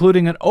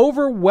 including an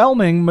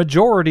overwhelming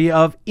majority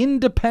of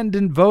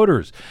independent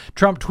voters.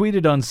 Trump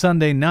tweeted on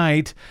Sunday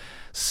night,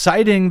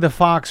 citing the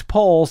Fox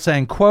poll,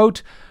 saying,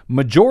 quote,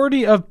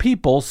 "Majority of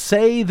people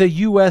say the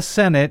U.S.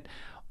 Senate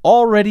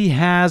already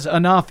has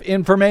enough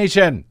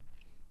information."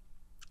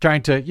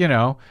 trying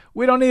to,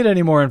 we don't need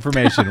any more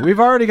information. We've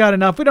already got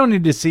enough. We don't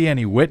need to see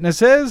any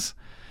witnesses.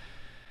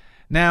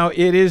 Now,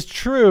 it is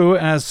true,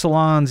 as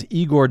Salon's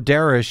Igor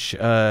Derish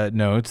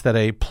notes, that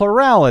a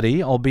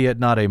plurality, albeit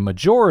not a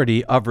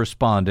majority, of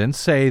respondents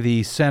say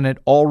the Senate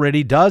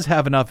already does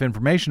have enough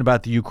information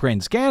about the Ukraine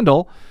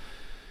scandal,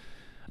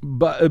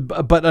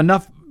 but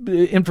enough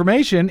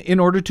information in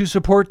order to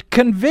support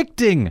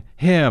convicting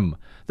him.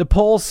 The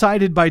poll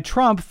cited by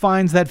Trump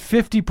finds that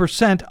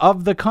 50%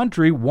 of the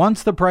country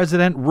wants the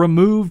president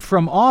removed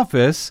from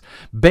office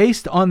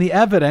based on the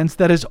evidence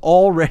that is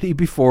already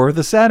before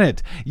the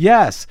Senate.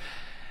 Yes,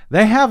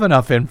 they have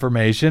enough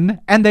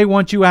information, and they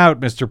want you out,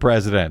 Mr.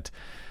 President.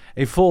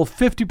 A full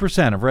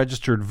 50% of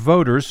registered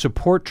voters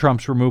support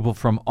Trump's removal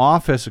from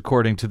office,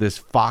 according to this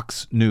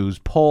Fox News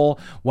poll,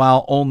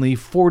 while only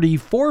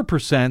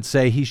 44%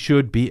 say he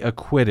should be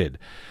acquitted.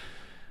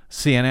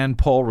 CNN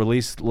poll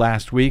released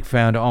last week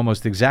found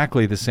almost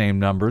exactly the same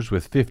numbers,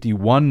 with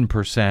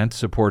 51%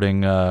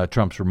 supporting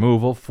Trump's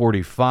removal,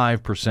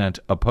 45%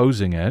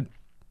 opposing it.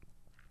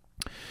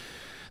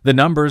 The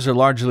numbers are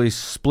largely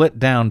split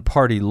down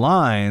party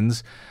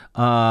lines,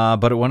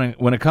 but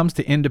when it comes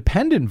to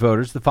independent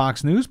voters, the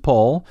Fox News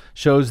poll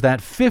shows that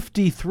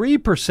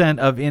 53%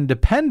 of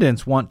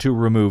independents want to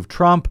remove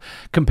Trump,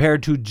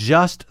 compared to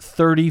just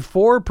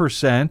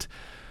 34%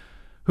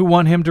 who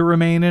want him to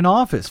remain in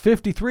office.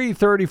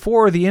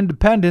 53-34, the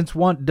independents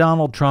want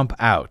Donald Trump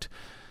out.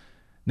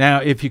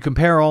 Now, if you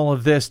compare all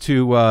of this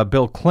to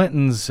Bill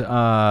Clinton's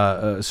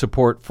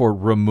support for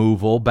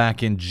removal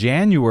back in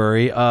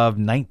January of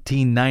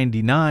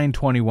 1999,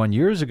 21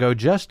 years ago,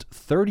 just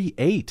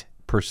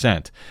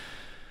 38%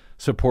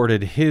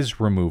 supported his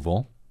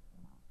removal.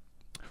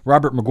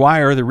 Robert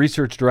McGuire, the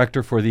research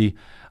director for the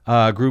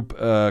group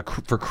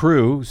for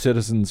CREW,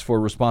 Citizens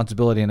for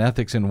Responsibility and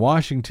Ethics in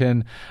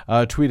Washington,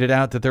 tweeted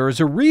out that there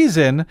is a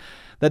reason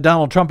that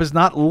Donald Trump is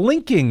not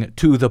linking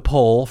to the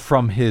poll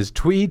from his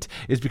tweet,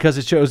 is because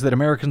it shows that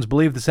Americans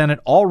believe the Senate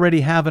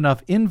already have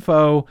enough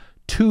info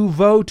to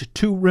vote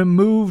to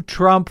remove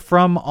Trump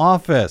from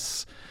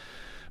office.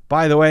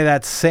 By the way,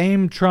 that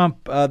same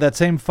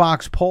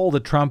Fox poll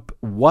that Trump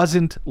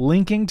wasn't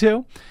linking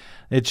to,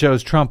 it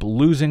shows Trump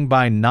losing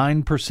by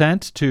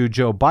 9% to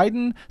Joe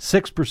Biden,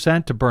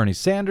 6% to Bernie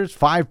Sanders,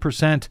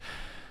 5%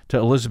 to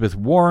Elizabeth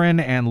Warren,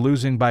 and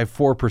losing by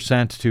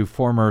 4% to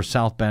former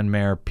South Bend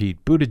Mayor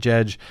Pete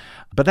Buttigieg.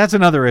 But that's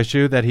another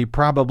issue that he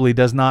probably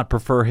does not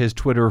prefer his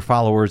Twitter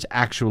followers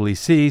actually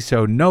see,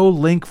 so no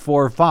link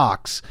for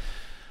Fox.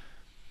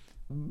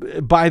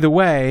 By the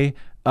way,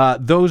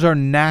 those are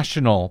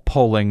national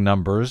polling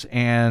numbers,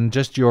 and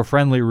just your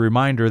friendly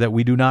reminder that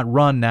we do not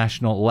run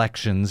national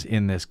elections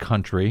in this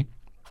country.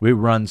 We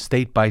run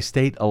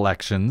state-by-state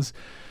elections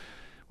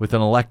with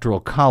an electoral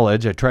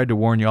college. I tried to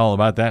warn you all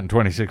about that in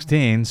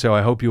 2016, so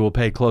I hope you will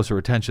pay closer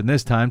attention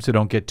this time, so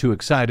don't get too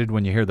excited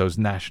when you hear those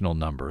national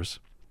numbers.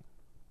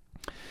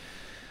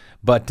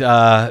 But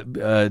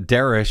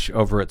Derish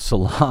over at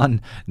Salon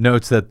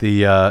notes that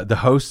the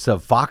hosts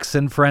of Fox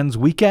and Friends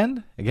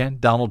Weekend, again,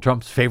 Donald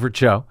Trump's favorite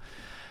show,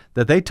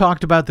 that they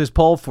talked about this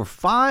poll for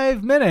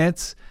 5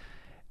 minutes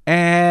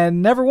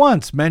and never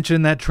once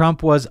mentioned that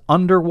Trump was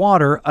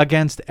underwater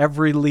against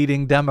every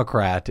leading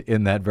Democrat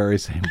in that very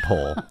same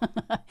poll.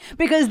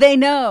 Because they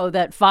know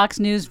that Fox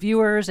News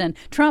viewers and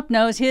Trump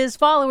knows his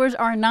followers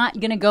are not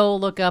going to go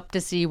look up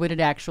to see what it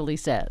actually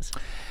says.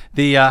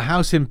 The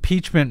House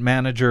impeachment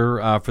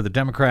manager for the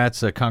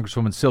Democrats,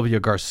 Congresswoman Sylvia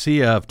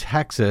Garcia of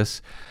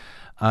Texas,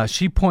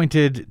 she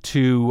pointed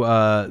to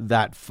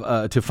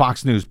to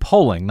Fox News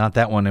polling, not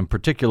that one in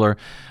particular,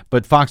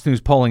 but Fox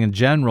News polling in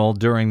general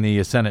during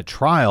the Senate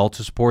trial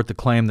to support the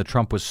claim that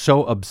Trump was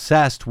so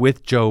obsessed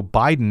with Joe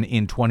Biden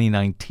in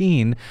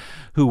 2019,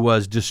 who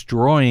was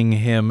destroying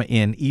him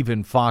in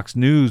even Fox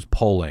News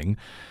polling,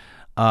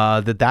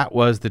 that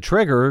was the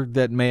trigger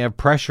that may have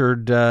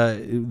pressured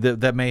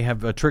that may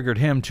have triggered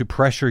him to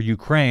pressure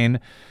Ukraine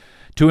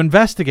to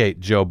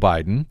investigate Joe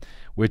Biden,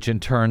 which in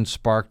turn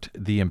sparked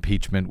the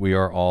impeachment we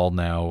are all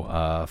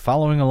now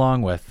following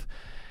along with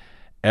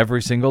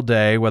every single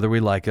day, whether we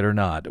like it or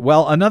not.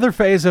 Well, another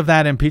phase of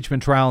that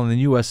impeachment trial in the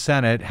U.S.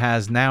 Senate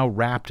has now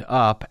wrapped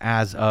up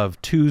as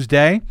of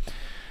Tuesday,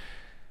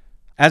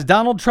 as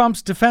Donald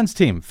Trump's defense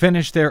team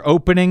finished their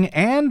opening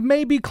and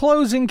maybe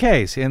closing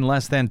case in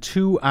less than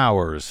 2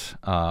 hours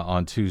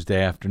on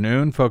Tuesday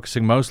afternoon,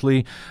 focusing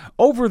mostly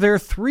over their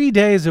 3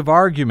 days of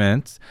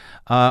arguments,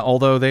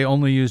 although they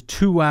only used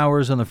 2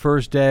 hours on the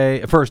first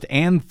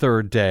and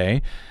third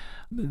day,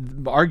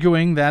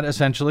 arguing that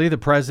essentially the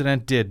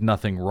president did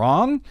nothing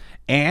wrong,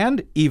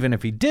 and even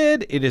if he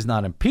did, it is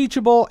not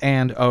impeachable,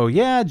 and oh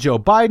yeah, Joe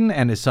Biden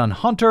and his son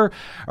Hunter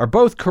are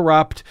both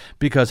corrupt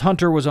because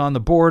Hunter was on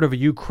the board of a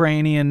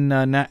Ukrainian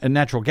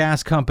natural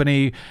gas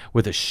company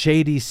with a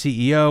shady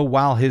CEO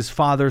while his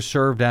father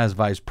served as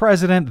vice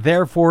president.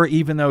 Therefore,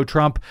 even though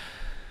Trump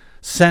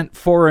sent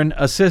foreign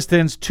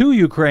assistance to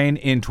Ukraine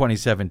in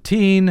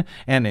 2017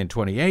 and in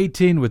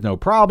 2018 with no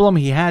problem,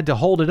 he had to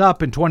hold it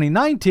up in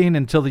 2019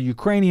 until the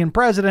Ukrainian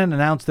president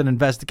announced an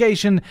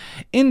investigation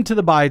into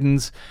the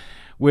Bidens,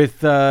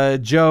 with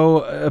Joe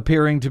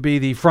appearing to be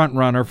the front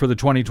runner for the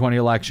 2020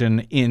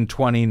 election in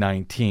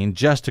 2019.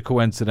 Just a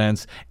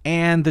coincidence.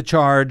 And the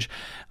charge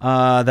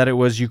that it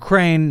was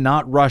Ukraine,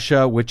 not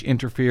Russia, which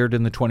interfered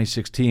in the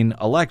 2016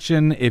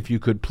 election. If you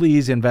could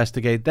please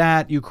investigate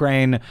that,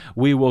 Ukraine,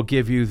 we will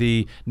give you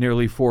the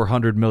nearly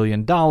 $400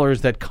 million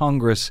that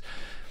Congress,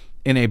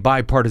 in a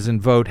bipartisan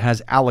vote,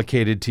 has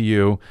allocated to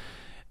you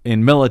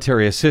in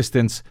military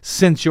assistance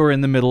since you're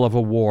in the middle of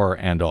a war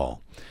and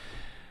all.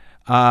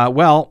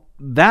 Well,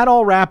 that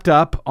all wrapped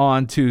up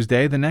on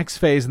Tuesday. The next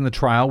phase in the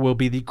trial will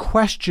be the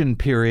question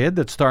period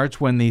that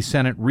starts when the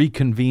Senate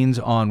reconvenes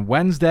on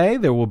Wednesday.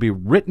 There will be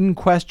written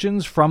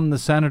questions from the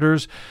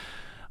senators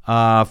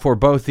for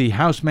both the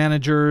House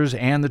managers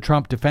and the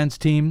Trump defense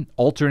team,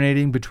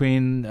 alternating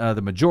between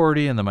the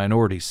majority and the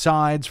minority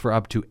sides for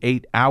up to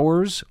 8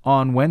 hours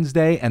on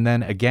Wednesday and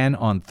then again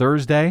on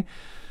Thursday.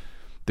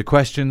 The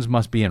questions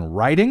must be in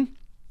writing.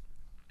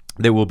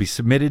 They will be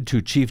submitted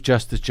to Chief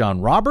Justice John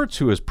Roberts,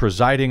 who is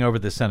presiding over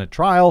the Senate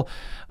trial.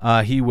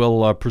 He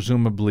will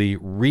presumably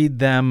read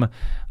them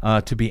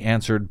to be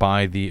answered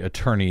by the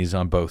attorneys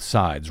on both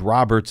sides.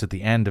 Roberts, at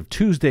the end of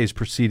Tuesday's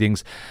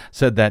proceedings,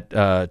 said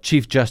that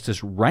Chief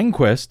Justice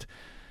Rehnquist,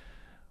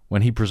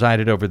 when he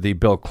presided over the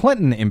Bill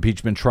Clinton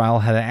impeachment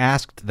trial, had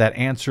asked that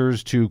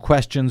answers to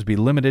questions be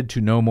limited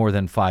to no more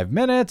than 5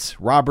 minutes.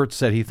 Roberts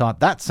said he thought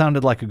that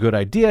sounded like a good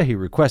idea. He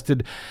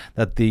requested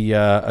that the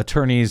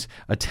attorneys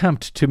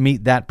attempt to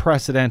meet that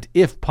precedent,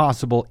 if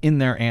possible, in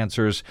their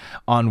answers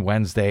on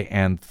Wednesday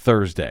and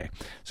Thursday.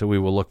 So we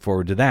will look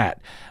forward to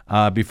that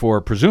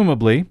before,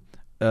 presumably,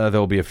 there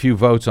will be a few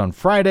votes on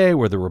Friday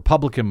where the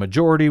Republican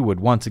majority would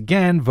once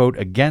again vote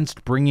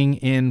against bringing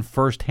in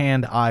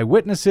firsthand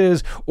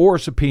eyewitnesses or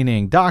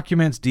subpoenaing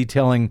documents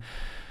detailing,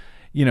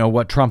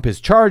 what Trump is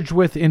charged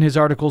with in his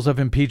articles of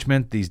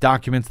impeachment, these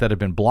documents that have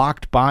been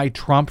blocked by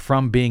Trump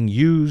from being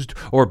used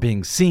or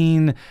being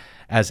seen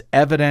as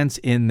evidence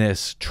in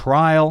this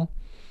trial.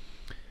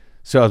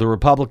 So the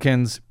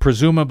Republicans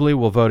presumably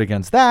will vote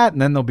against that, and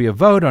then there'll be a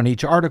vote on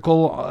each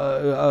article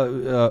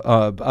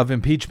of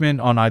impeachment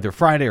on either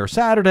Friday or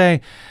Saturday,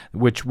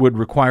 which would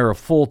require a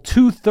full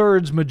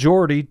 2/3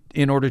 majority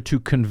in order to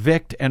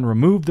convict and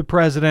remove the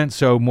president.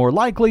 So more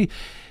likely,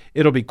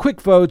 it'll be quick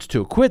votes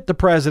to acquit the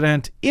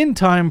president in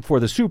time for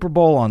the Super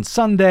Bowl on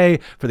Sunday,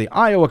 for the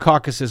Iowa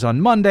caucuses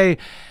on Monday,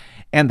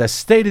 and the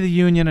State of the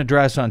Union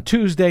address on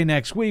Tuesday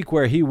next week,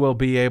 where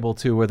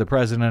the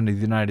President of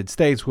the United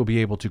States will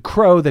be able to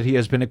crow that he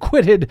has been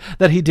acquitted,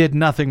 that he did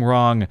nothing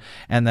wrong,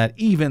 and that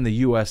even the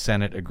U.S.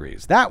 Senate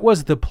agrees. That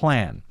was the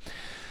plan.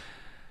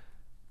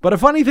 But a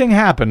funny thing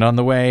happened on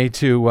the way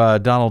to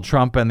Donald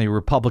Trump and the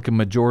Republican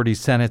majority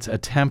Senate's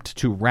attempt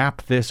to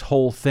wrap this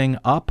whole thing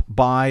up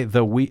by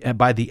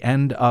the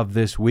end of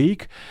this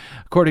week.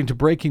 According to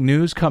breaking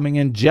news coming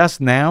in just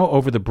now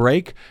over the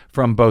break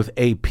from both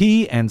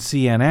AP and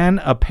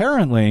CNN,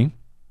 apparently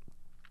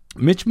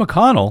Mitch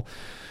McConnell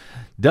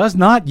does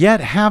not yet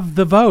have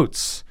the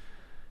votes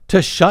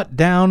to shut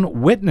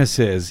down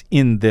witnesses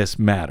in this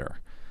matter.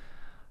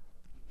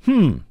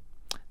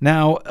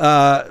 Now,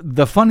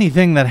 the funny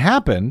thing that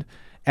happened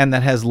and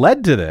that has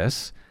led to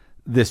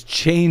this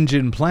change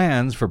in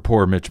plans for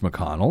poor Mitch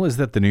McConnell is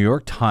that the New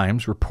York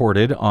Times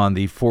reported on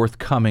the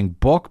forthcoming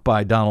book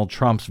by Donald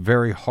Trump's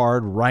very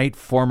hard right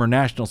former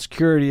national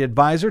security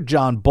advisor,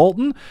 John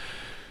Bolton,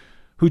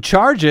 who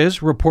charges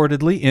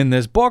reportedly in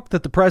this book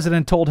that the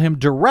president told him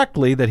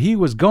directly that he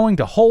was going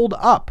to hold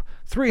up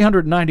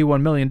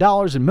 $391 million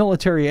in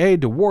military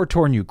aid to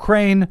war-torn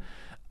Ukraine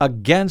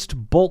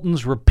against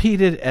Bolton's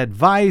repeated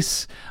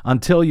advice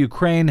until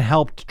Ukraine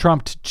helped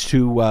Trump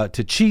to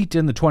cheat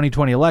in the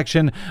 2020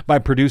 election by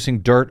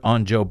producing dirt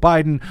on Joe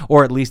Biden,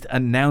 or at least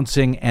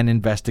announcing an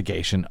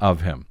investigation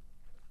of him.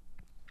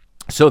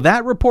 So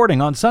that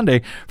reporting on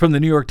Sunday from the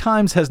New York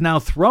Times has now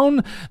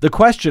thrown the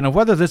question of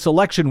whether this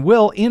election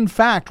will, in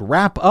fact,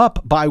 wrap up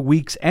by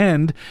week's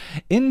end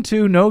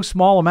into no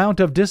small amount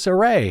of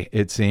disarray,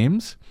 it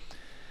seems,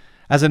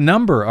 as a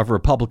number of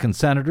Republican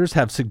senators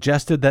have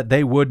suggested that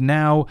they would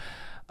now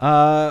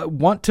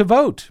want to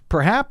vote,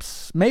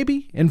 perhaps,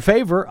 maybe, in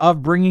favor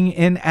of bringing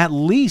in at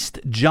least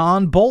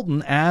John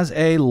Bolton as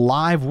a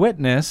live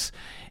witness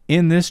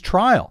in this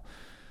trial.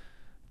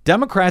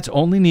 Democrats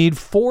only need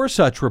 4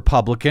 such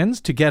Republicans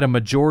to get a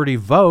majority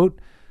vote.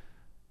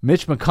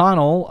 Mitch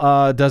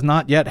McConnell does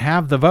not yet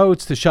have the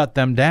votes to shut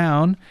them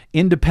down.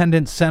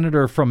 Independent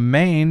senator from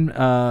Maine,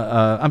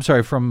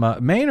 from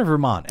Maine or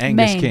Vermont?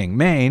 Angus King,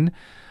 Maine,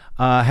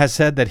 has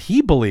said that he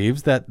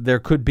believes that there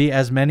could be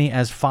as many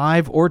as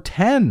 5 or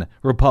 10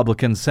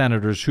 Republican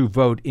senators who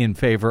vote in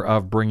favor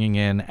of bringing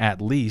in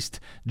at least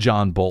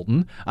John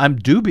Bolton. I'm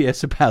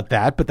dubious about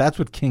that, but that's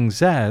what King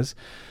says.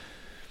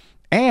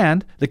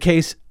 And the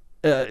case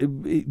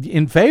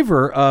in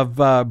favor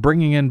of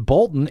bringing in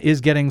Bolton is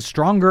getting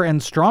stronger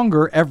and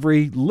stronger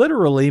every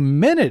literally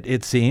minute,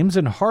 it seems,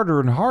 and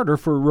harder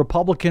for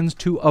Republicans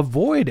to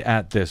avoid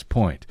at this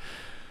point.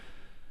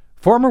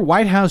 Former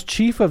White House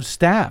Chief of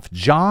Staff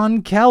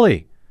John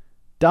Kelly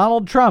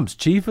Donald Trump's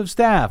chief of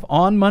staff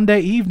on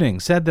Monday evening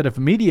said that if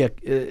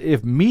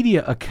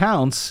media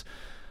accounts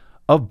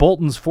of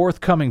Bolton's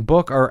forthcoming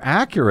book are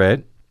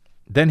accurate,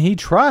 then he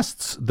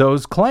trusts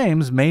those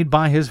claims made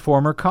by his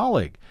former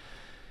colleague.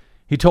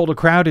 He told a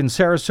crowd in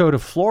Sarasota,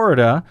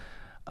 Florida,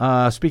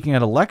 speaking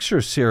at a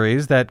lecture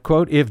series, that,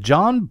 quote, if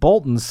John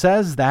Bolton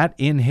says that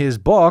in his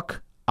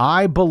book,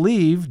 I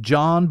believe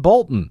John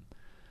Bolton.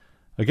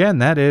 Again,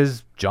 that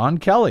is John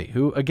Kelly,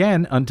 who,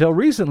 again, until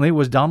recently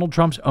was Donald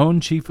Trump's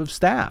own chief of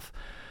staff.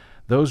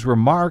 Those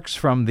remarks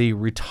from the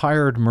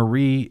retired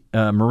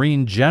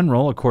Marine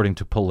general, according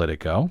to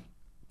Politico,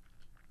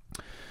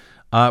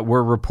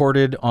 were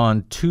reported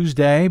on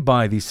Tuesday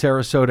by the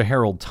Sarasota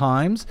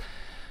Herald-Times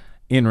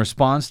in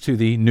response to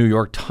the New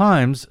York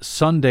Times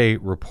Sunday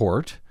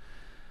report,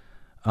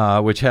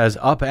 which has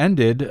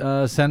upended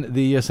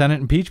the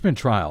Senate impeachment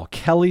trial.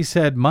 Kelly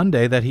said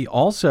Monday that he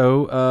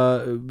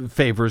also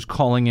favors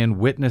calling in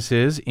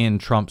witnesses in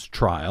Trump's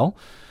trial.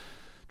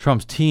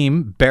 Trump's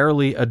team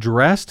barely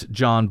addressed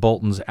John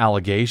Bolton's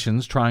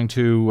allegations, trying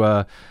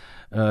to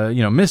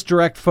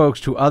misdirect folks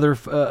to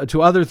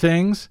other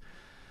things.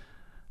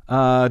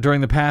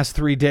 During the past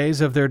 3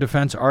 days of their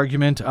defense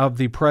argument of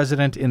the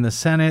president in the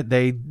Senate,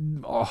 they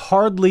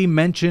hardly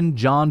mentioned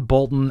John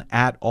Bolton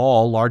at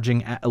all,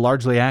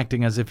 largely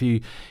acting as if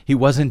he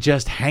wasn't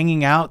just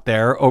hanging out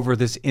there over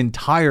this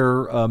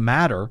entire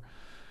matter,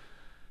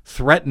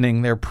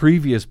 threatening their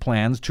previous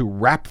plans to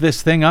wrap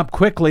this thing up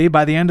quickly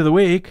by the end of the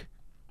week.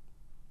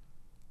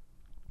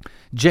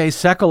 Jay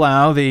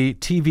Sekulow, the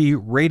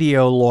TV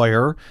radio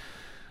lawyer,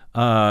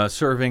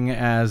 serving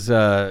as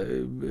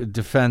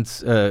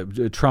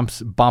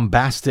Trump's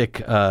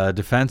bombastic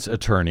defense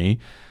attorney,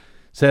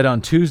 said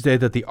on Tuesday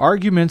that the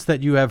arguments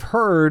that you have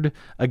heard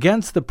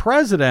against the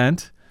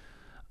president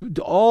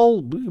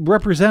all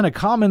represent a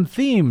common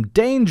theme.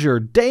 Danger,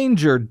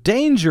 danger,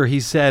 danger,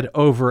 he said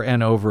over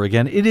and over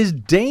again. It is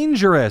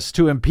dangerous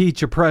to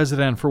impeach a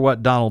president for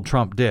what Donald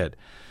Trump did.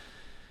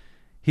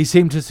 He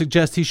seemed to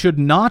suggest he should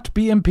not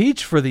be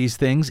impeached for these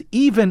things,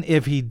 even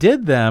if he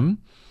did them.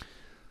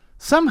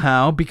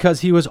 Somehow,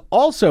 because he was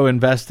also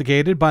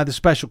investigated by the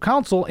special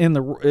counsel in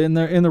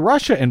the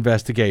Russia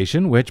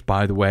investigation, which,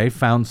 by the way,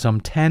 found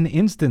some 10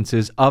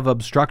 instances of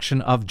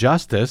obstruction of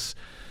justice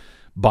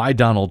by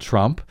Donald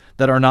Trump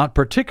that are not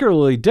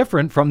particularly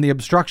different from the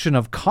obstruction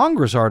of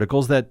Congress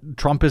articles that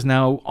Trump is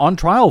now on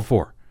trial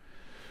for.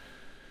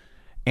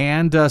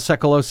 And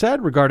Sekulow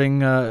said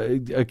regarding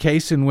a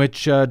case in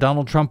which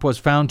Donald Trump was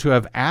found to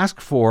have asked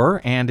for,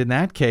 and in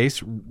that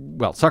case,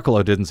 well,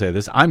 Sekulow didn't say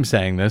this, I'm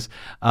saying this,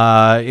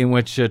 in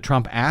which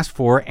Trump asked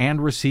for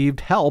and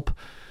received help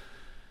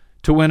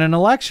to win an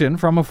election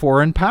from a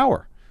foreign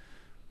power.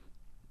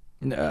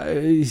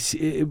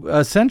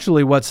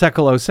 Essentially what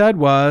Sekulow said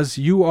was,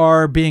 you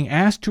are being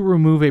asked to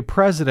remove a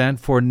president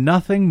for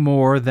nothing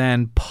more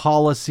than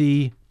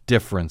policy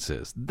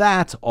differences.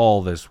 That's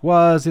all this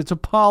was. It's a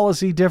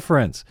policy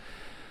difference.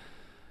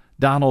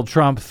 Donald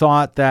Trump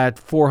thought that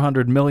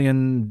 $400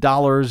 million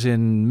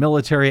in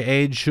military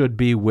aid should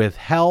be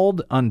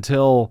withheld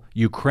until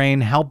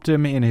Ukraine helped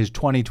him in his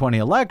 2020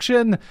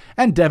 election,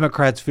 and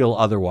Democrats feel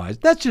otherwise.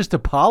 That's just a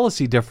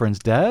policy difference,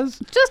 Des.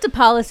 Just a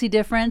policy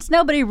difference.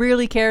 Nobody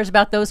really cares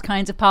about those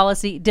kinds of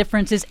policy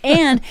differences.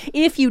 And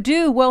if you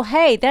do, well,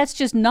 hey, that's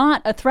just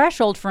not a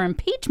threshold for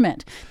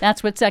impeachment.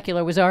 That's what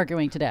Sekulow was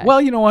arguing today.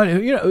 Well, you know what?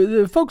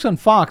 The folks on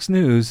Fox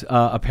News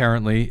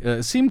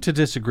apparently seem to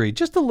disagree.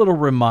 Just a little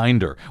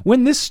reminder.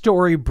 When this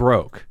story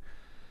broke,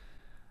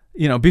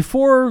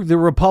 before the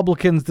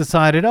Republicans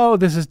decided,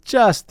 this is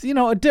just,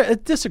 a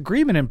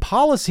disagreement in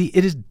policy,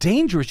 it is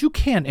dangerous. You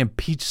can't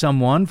impeach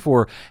someone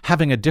for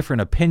having a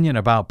different opinion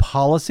about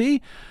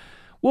policy.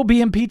 We'll be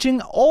impeaching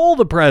all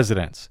the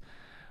presidents.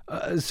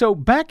 So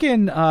back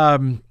in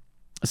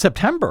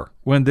September,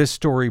 when this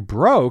story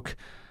broke,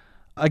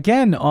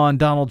 again on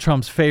Donald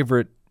Trump's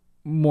favorite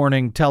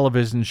morning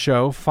television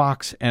show,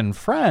 Fox and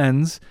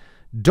Friends,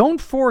 don't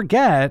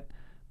forget,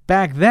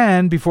 back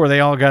then, before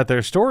they all got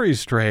their stories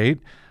straight,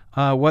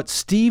 what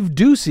Steve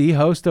Doocy,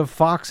 host of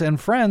Fox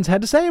and Friends, had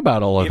to say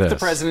about all of this. If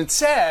the president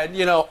said,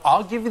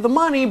 I'll give you the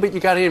money, but you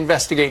got to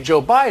investigate Joe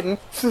Biden,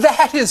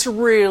 that is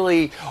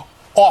really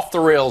off the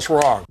rails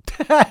wrong.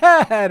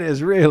 That's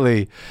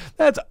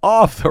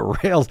off the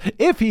rails.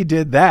 If he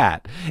did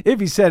that, if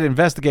he said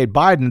investigate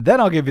Biden,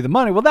 then I'll give you the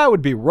money, well, that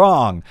would be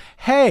wrong.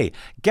 Hey,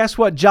 guess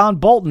what John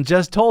Bolton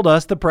just told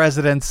us the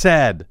president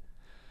said?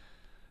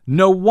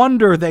 No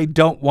wonder they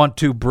don't want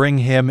to bring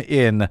him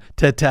in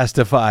to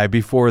testify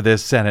before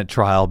this Senate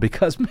trial,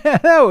 because, man,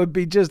 that would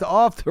be just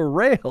off the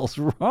rails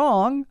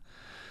wrong.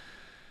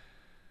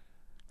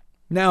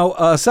 Now,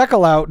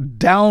 Sekulow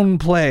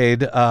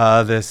downplayed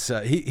this.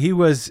 He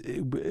was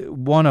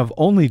one of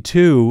only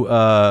two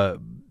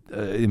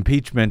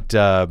impeachment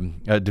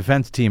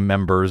defense team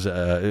members,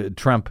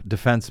 Trump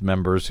defense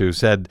members, who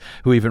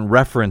even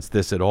referenced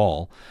this at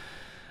all.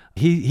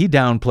 He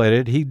downplayed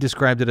it. He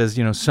described it as,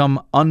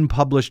 some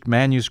unpublished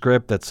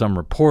manuscript that some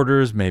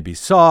reporters maybe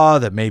saw,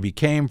 that maybe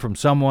came from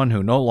someone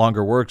who no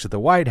longer works at the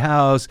White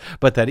House,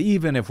 but that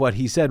even if what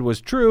he said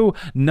was true,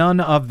 none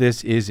of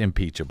this is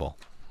impeachable.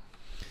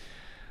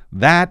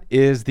 That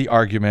is the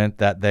argument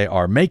that they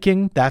are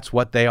making. That's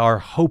what they are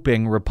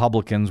hoping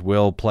Republicans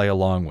will play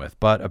along with.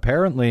 But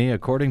apparently,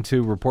 according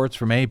to reports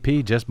from AP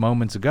just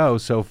moments ago,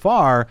 so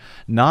far,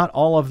 not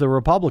all of the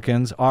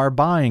Republicans are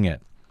buying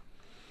it.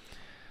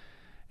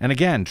 And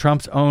again,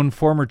 Trump's own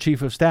former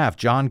chief of staff,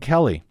 John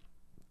Kelly,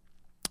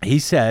 he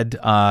said,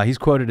 he's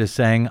quoted as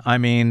saying,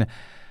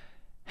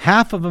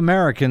 half of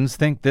Americans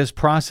think this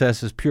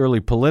process is purely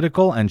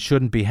political and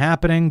shouldn't be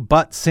happening,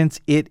 but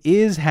since it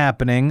is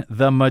happening,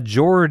 the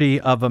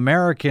majority of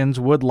Americans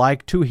would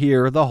like to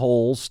hear the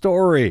whole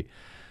story.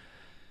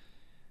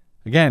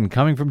 Again,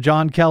 coming from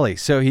John Kelly.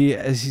 So he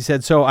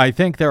said, so I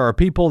think there are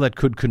people that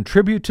could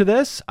contribute to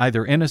this,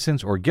 either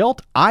innocence or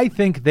guilt. I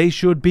think they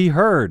should be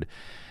heard.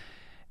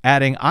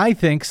 Adding, I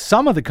think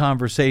some of the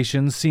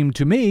conversations seem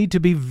to me to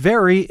be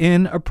very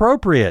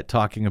inappropriate,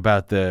 talking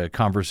about the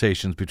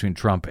conversations between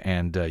Trump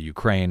and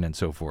Ukraine and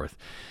so forth.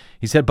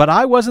 He said, but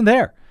I wasn't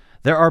there.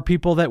 There are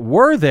people that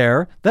were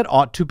there that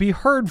ought to be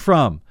heard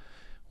from.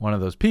 One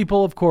of those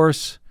people, of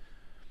course,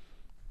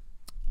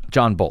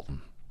 John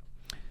Bolton.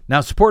 Now,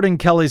 supporting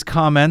Kelly's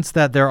comments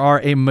that there are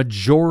a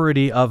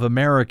majority of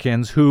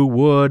Americans who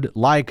would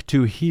like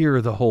to hear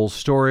the whole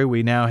story,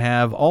 we now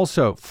have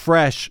also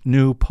fresh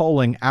new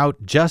polling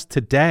out just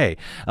today,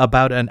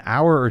 about an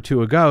hour or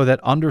two ago,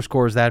 that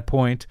underscores that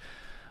point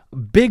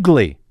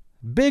bigly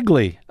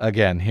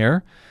again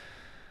here.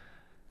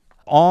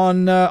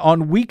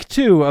 On week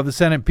 2 of the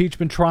Senate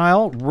impeachment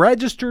trial,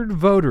 registered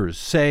voters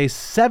say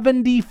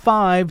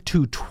 75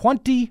 to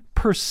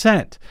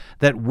 20%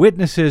 that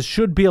witnesses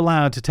should be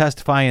allowed to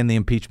testify in the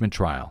impeachment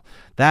trial.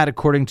 That,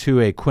 according to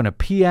a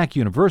Quinnipiac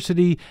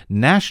University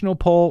national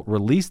poll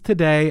released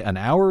today, an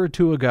hour or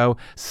two ago,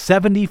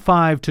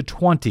 75 to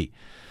 20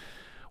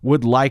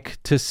 would like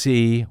to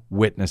see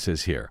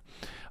witnesses here.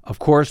 Of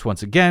course,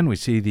 once again, we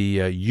see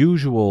the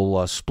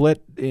usual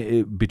split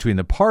between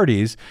the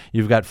parties.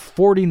 You've got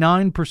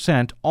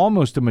 49%,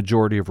 almost a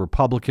majority of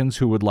Republicans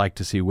who would like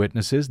to see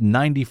witnesses,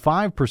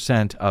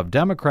 95% of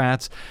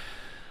Democrats,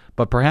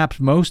 but perhaps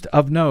most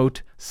of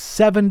note,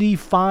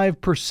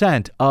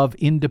 75% of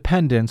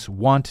independents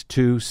want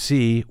to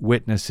see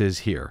witnesses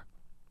here.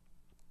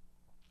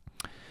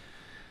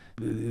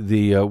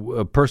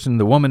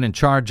 The woman in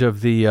charge of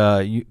the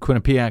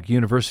Quinnipiac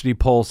University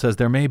poll says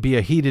there may be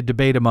a heated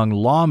debate among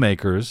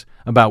lawmakers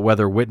about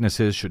whether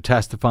witnesses should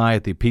testify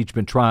at the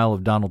impeachment trial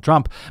of Donald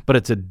Trump, but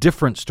it's a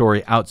different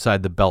story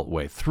outside the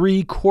Beltway.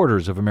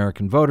 3/4 of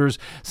American voters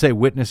say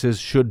witnesses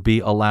should be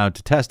allowed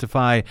to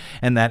testify,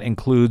 and that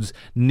includes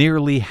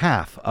nearly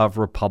half of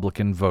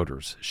Republican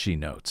voters, she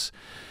notes.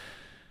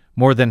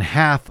 More than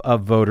half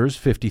of voters,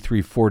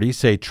 53-40,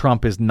 say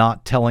Trump is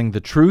not telling the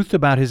truth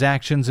about his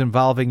actions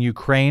involving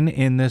Ukraine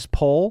in this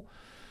poll.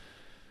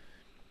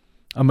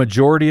 A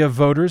majority of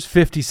voters,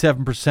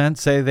 57%,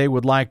 say they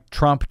would like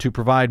Trump to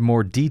provide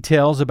more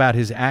details about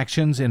his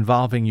actions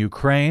involving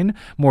Ukraine.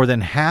 More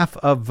than half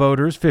of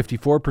voters,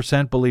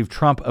 54%, believe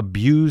Trump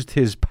abused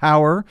his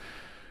power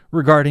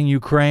regarding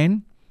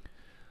Ukraine.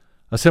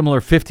 A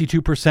similar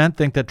 52%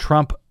 think that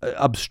Trump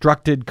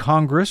obstructed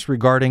Congress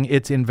regarding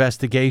its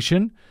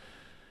investigation.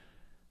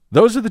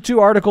 Those are the 2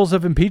 articles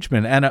of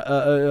impeachment, and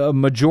a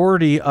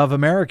majority of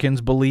Americans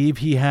believe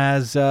he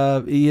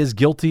is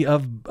guilty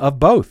of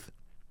both.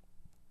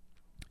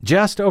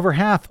 Just over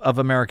half of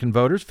American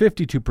voters,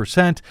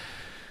 52%,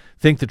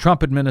 think the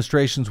Trump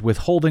administration's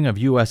withholding of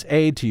U.S.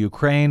 aid to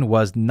Ukraine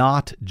was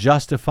not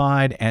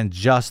justified, and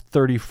just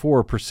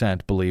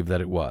 34% believe that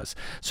it was.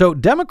 So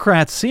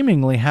Democrats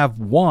seemingly have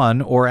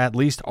won, or at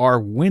least are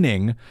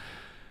winning,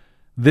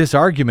 this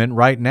argument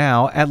right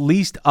now, at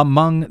least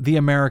among the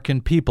American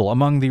people,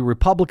 among the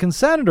Republican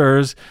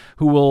senators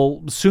who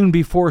will soon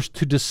be forced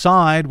to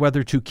decide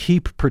whether to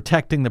keep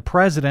protecting the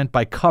president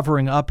by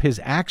covering up his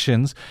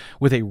actions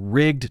with a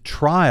rigged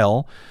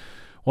trial.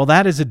 Well,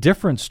 that is a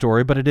different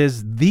story, but it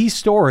is the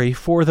story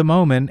for the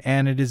moment,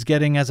 and it is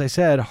getting, as I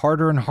said,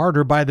 harder and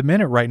harder by the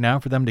minute right now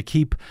for them to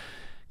keep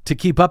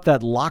up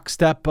that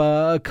lockstep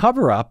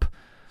cover-up.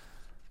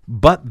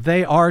 But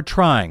they are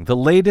trying. The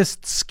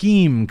latest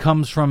scheme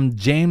comes from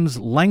James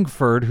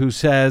Langford, who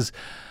says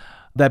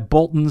that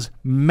Bolton's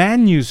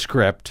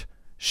manuscript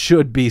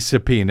should be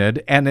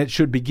subpoenaed, and it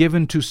should be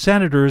given to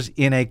senators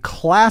in a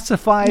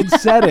classified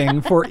setting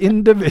for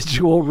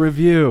individual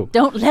review.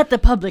 Don't let the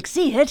public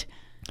see it.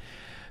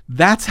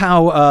 That's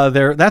how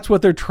that's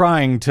what they're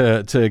trying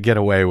to get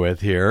away with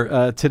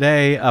here.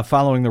 Today,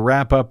 following the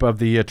wrap up of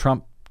the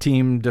Trump's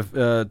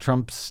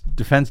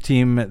defense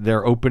team,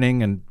 their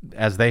opening and,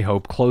 as they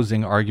hope,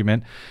 closing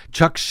argument,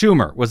 Chuck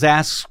Schumer was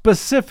asked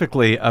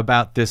specifically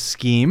about this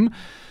scheme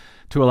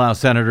to allow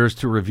senators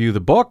to review the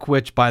book,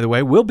 which, by the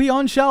way, will be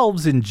on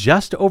shelves in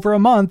just over a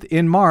month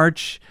in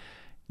March.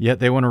 Yet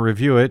they want to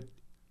review it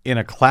in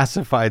a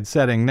classified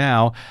setting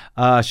now.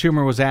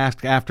 Schumer was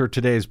asked after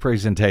today's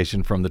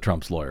presentation from the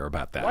Trump's lawyer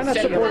about that. Why not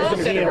support a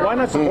subpoena? Why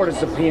not support a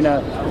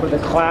subpoena for the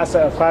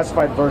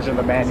classified version of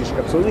the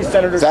manuscript? So at least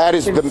senators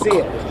can see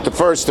it.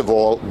 First of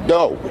all,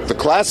 no. The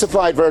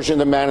classified version of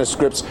the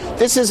manuscripts,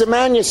 this is a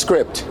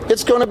manuscript.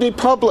 It's going to be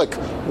public.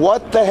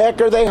 What the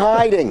heck are they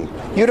hiding?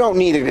 You don't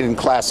need it in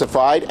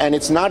classified, and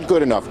it's not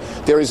good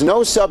enough. There is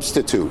no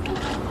substitute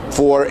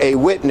for a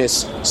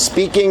witness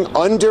speaking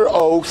under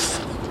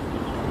oath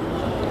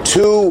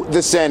to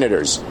the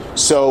senators.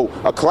 So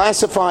a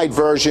classified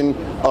version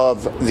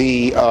of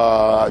the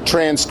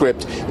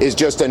transcript is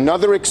just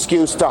another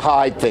excuse to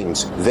hide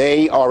things.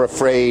 They are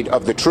afraid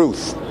of the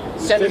truth.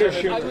 Senator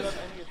Schumer.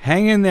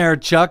 Hang in there,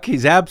 Chuck.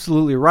 He's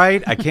absolutely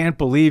right. I can't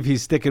believe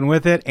he's sticking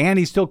with it. And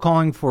he's still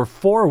calling for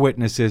 4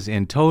 witnesses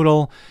in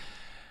total.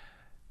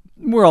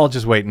 We're all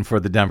just waiting for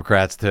the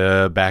Democrats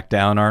to back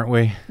down, aren't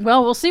we?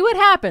 Well, we'll see what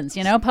happens.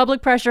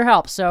 Public pressure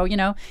helps. So,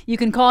 you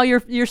can call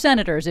your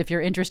senators if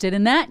you're interested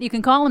in that. You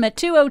can call them at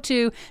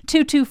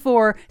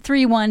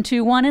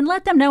 202-224-3121 and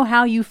let them know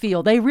how you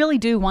feel. They really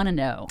do want to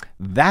know.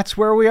 That's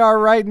where we are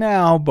right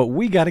now, but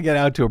we got to get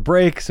out to a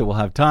break, so we'll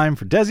have time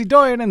for Desi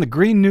Doyen and the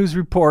Green News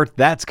Report.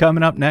 That's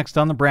coming up next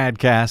on the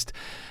BradCast.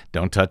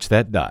 Don't touch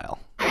that dial.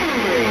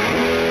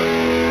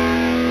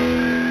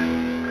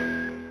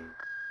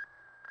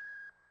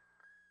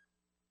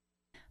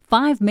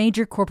 5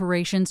 major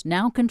corporations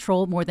now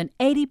control more than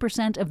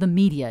 80% of the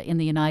media in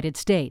the United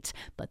States,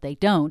 but they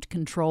don't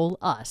control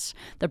us.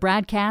 The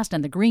BradCast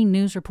and the Green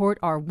News Report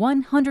are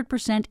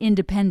 100%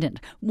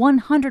 independent,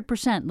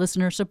 100%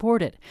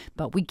 listener-supported.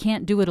 But we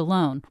can't do it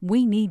alone.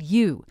 We need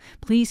you.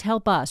 Please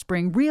help us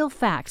bring real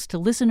facts to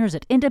listeners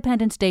at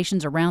independent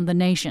stations around the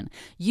nation.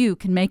 You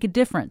can make a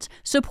difference.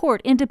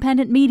 Support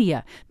independent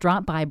media.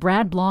 Drop by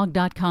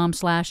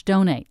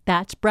bradblog.com/donate.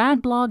 That's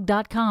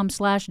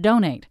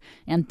bradblog.com/donate.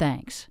 And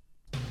thanks.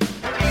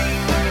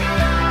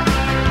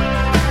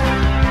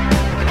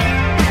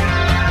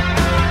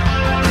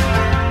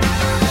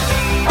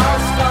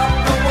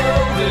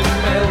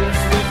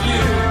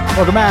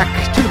 Welcome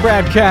back to the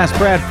BradCast.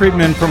 Brad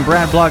Friedman from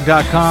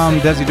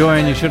bradblog.com. Desi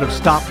Doyen, you should have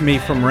stopped me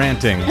from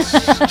ranting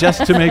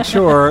just to make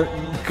sure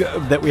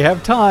that we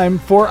have time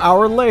for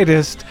our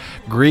latest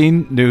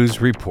Green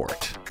News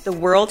Report. The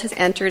world has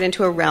entered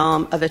into a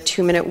realm of a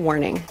 2-minute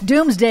warning.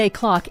 Doomsday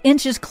clock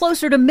inches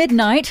closer to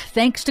midnight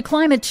thanks to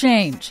climate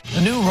change.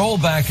 A new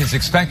rollback is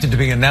expected to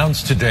be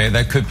announced today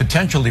that could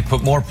potentially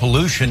put more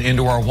pollution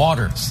into our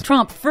waters.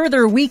 Trump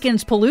further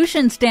weakens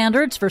pollution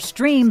standards for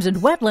streams and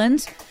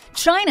wetlands.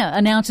 China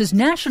announces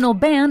national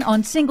ban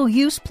on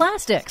single-use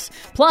plastics.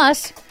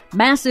 Plus,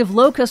 massive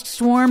locust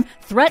swarm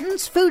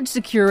threatens food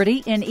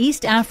security in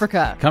East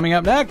Africa. Coming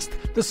up next,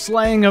 the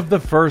slaying of the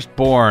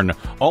firstborn.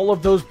 All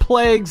of those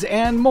plagues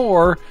and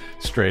more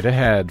straight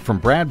ahead.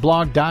 From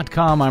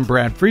bradblog.com, I'm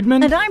Brad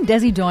Friedman. And I'm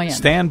Desi Doyen.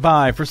 Stand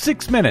by for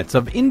 6 minutes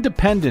of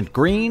independent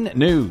green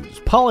news,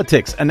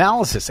 politics,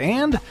 analysis,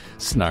 and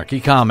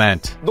snarky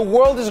comment. The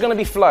world is going to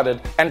be flooded,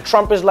 and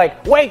Trump is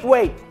like, wait,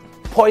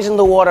 poison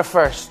the water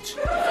first.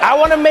 I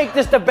want to make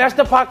this the best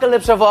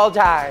apocalypse of all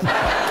time.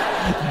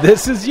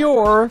 This is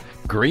your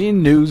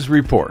Green News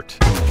Report.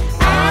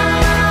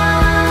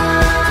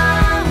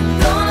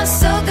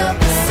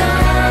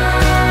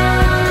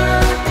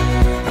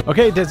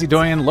 Okay, Desi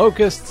Doyen,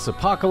 locusts,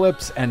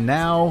 apocalypse, and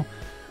now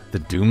the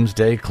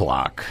doomsday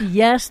clock.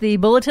 Yes, the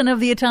Bulletin of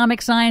the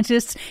Atomic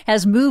Scientists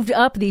has moved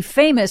up the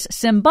famous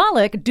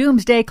symbolic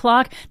doomsday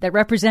clock that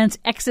represents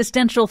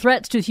existential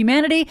threats to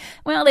humanity.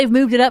 Well, they've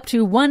moved it up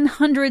to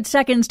 100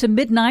 seconds to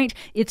midnight.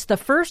 It's the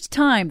first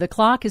time the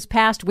clock has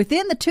passed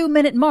within the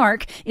 2-minute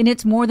mark in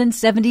its more than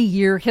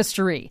 70-year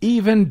history.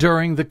 Even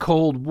during the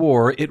Cold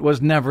War, it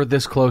was never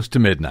this close to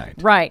midnight.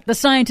 Right. The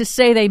scientists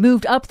say they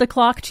moved up the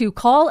clock to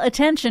call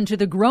attention to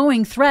the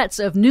growing threats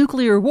of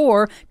nuclear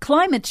war,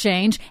 climate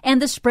change,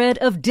 and the spread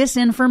of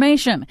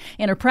disinformation.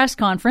 In a press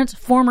conference,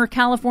 former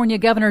California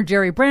Governor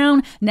Jerry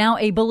Brown, now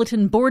a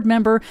Bulletin board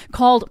member,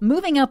 called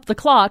moving up the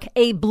clock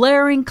a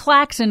blaring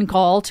klaxon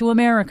call to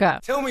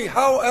America. Tell me,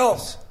 how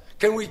else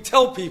can we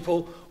tell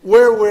people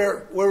where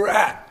we're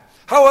at?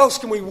 How else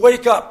can we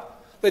wake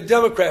up the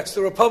Democrats,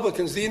 the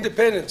Republicans, the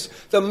independents,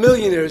 the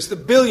millionaires, the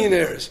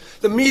billionaires,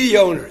 the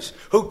media owners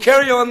who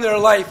carry on their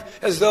life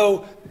as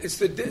though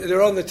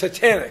they're on the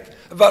Titanic,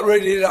 about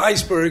ready to hit an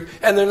iceberg,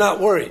 and they're not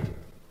worried?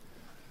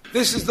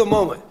 This is the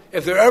moment,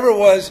 if there ever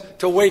was,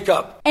 to wake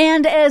up.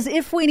 And as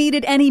if we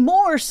needed any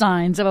more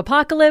signs of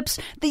apocalypse,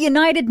 the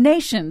United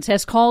Nations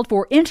has called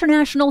for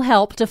international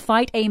help to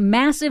fight a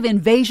massive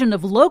invasion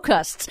of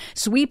locusts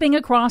sweeping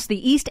across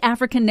the East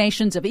African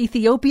nations of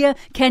Ethiopia,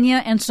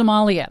 Kenya, and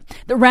Somalia.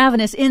 The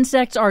ravenous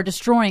insects are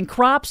destroying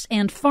crops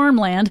and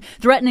farmland,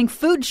 threatening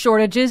food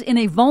shortages in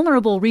a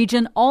vulnerable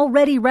region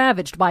already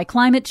ravaged by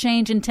climate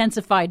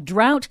change-intensified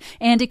drought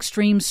and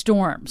extreme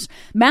storms.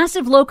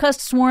 Massive locust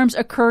swarms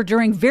occur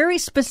during very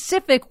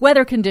specific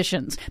weather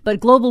conditions.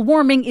 But global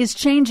warming is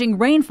changing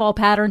rainfall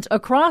patterns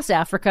across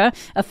Africa,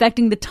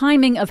 affecting the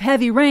timing of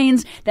heavy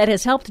rains that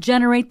has helped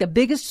generate the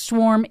biggest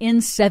swarm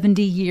in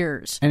 70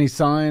 years. Any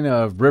sign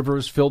of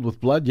rivers filled with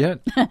blood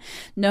yet?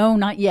 No,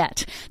 not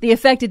yet. The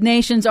affected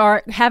nations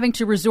are having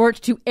to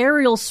resort to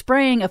aerial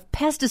spraying of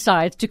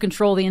pesticides to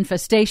control the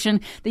infestation.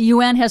 The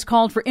UN has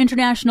called for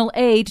international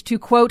aid to,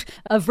 quote,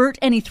 avert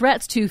any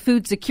threats to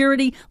food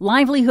security,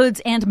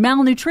 livelihoods, and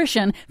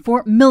malnutrition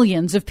for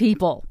millions of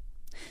people.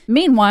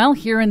 Meanwhile,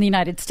 here in the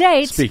United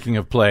States, speaking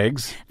of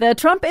plagues, the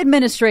Trump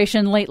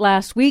administration late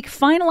last week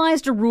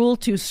finalized a rule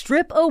to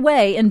strip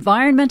away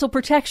environmental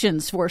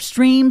protections for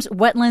streams,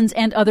 wetlands,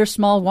 and other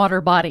small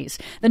water bodies.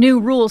 The new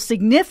rule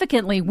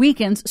significantly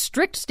weakens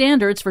strict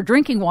standards for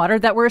drinking water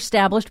that were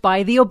established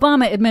by the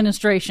Obama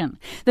administration.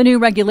 The new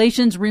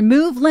regulations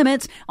remove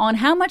limits on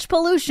how much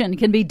pollution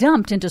can be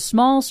dumped into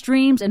small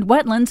streams and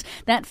wetlands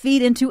that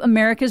feed into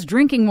America's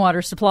drinking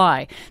water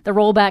supply. The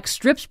rollback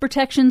strips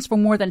protections for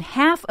more than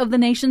half of the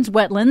nation's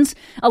wetlands,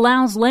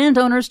 allows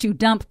landowners to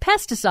dump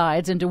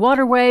pesticides into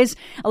waterways,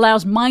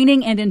 allows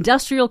mining and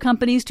industrial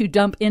companies to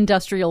dump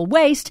industrial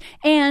waste,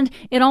 and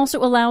it also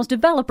allows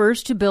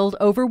developers to build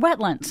over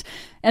wetlands.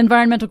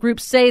 Environmental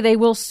groups say they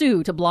will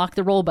sue to block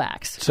the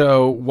rollbacks.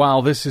 So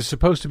while this is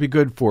supposed to be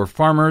good for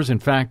farmers, in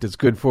fact, it's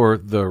good for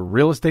the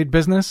real estate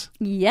business?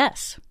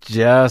 Yes.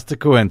 Just a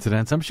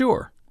coincidence, I'm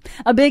sure.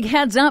 A big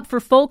heads up for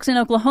folks in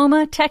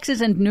Oklahoma,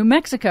 Texas, and New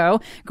Mexico.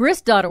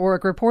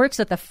 Grist.org reports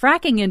that the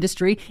fracking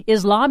industry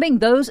is lobbying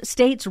those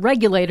states'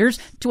 regulators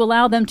to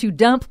allow them to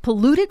dump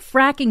polluted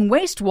fracking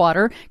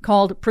wastewater,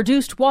 called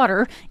produced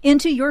water,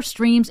 into your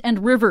streams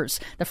and rivers.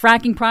 The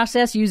fracking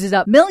process uses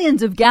up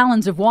millions of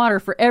gallons of water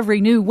for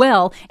every new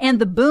well, and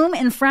the boom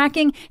in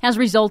fracking has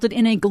resulted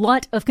in a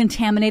glut of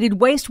contaminated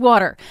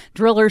wastewater.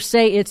 Drillers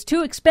say it's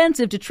too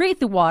expensive to treat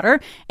the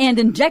water, and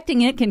injecting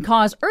it can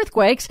cause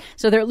earthquakes,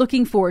 so they're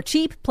looking for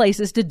cheap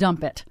places to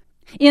dump it.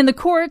 In the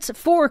courts,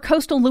 4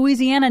 coastal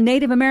Louisiana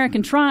Native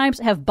American tribes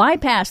have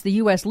bypassed the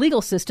U.S.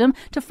 legal system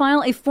to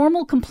file a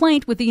formal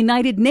complaint with the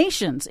United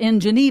Nations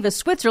in Geneva,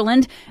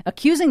 Switzerland,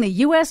 accusing the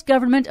U.S.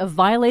 government of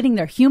violating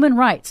their human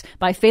rights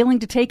by failing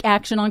to take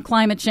action on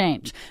climate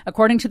change.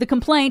 According to the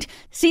complaint,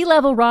 sea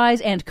level rise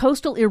and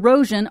coastal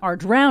erosion are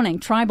drowning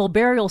tribal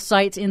burial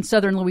sites in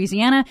southern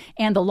Louisiana,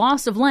 and the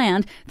loss of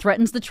land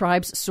threatens the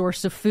tribe's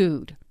source of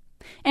food.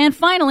 And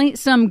finally,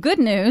 some good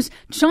news.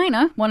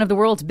 China, one of the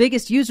world's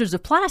biggest users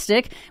of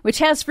plastic, which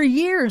has for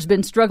years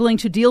been struggling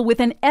to deal with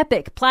an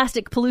epic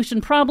plastic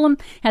pollution problem,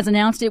 has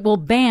announced it will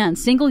ban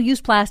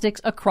single-use plastics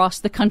across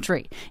the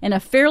country. In a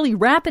fairly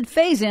rapid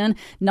phase-in,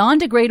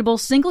 non-degradable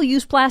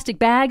single-use plastic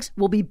bags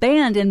will be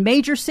banned in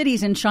major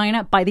cities in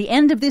China by the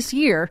end of this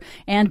year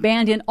and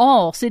banned in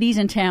all cities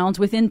and towns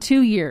within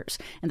 2 years.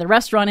 And the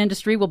restaurant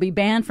industry will be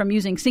banned from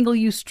using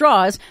single-use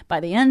straws by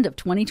the end of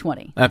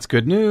 2020. That's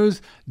good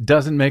news.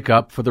 Doesn't make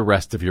up for the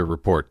rest of your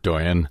report,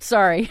 Doyen.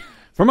 Sorry.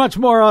 For much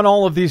more on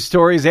all of these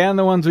stories and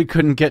the ones we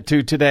couldn't get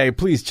to today,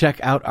 please check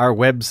out our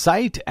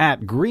website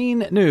at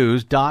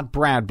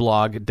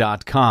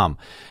greennews.bradblog.com.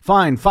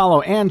 Find,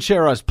 follow, and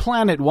share us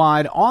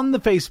planet-wide on the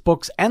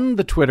Facebooks and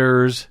the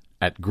Twitters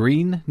at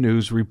Green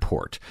News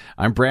Report.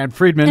 I'm Brad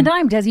Friedman. And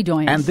I'm Desi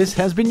Doyen. And this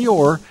has been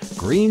your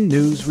Green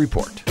News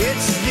Report.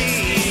 It's the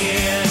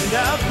end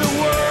of the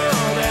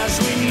world as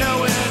we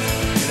know it,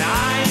 and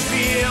I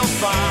feel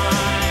fine.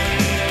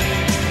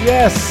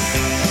 Yes,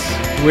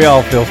 we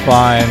all feel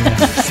fine.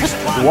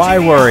 Why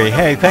worry?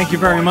 Hey, thank you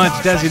very much,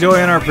 Desi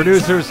Doyen, our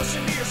producers.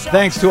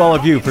 Thanks to all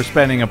of you for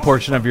spending a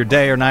portion of your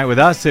day or night with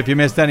us. If you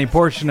missed any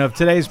portion of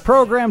today's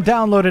program,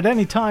 download it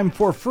anytime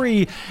for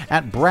free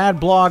at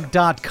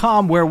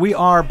bradblog.com, where we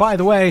are, by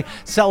the way,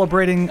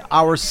 celebrating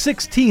our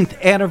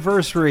 16th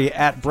anniversary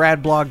at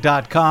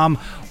bradblog.com.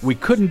 We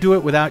couldn't do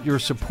it without your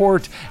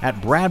support at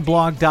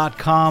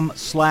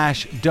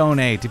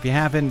bradblog.com/donate. If you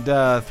haven't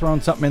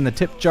thrown something in the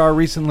tip jar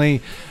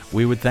recently,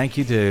 we would thank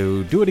you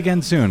to do it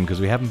again soon, because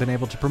we haven't been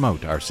able to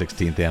promote our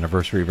 16th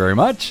anniversary very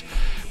much.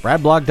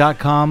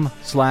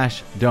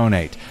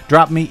 bradblog.com/donate.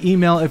 Drop me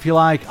email if you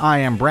like. I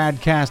am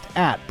BradCast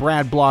at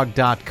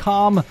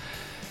bradblog.com.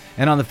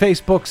 And on the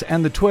Facebooks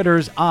and the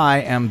Twitters, I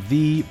am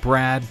the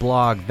Brad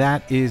Blog.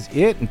 That is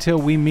it until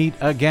we meet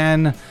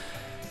again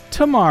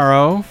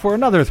tomorrow for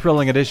another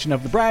thrilling edition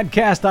of the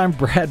BradCast. I'm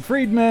Brad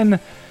Friedman.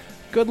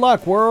 Good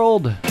luck,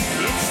 world.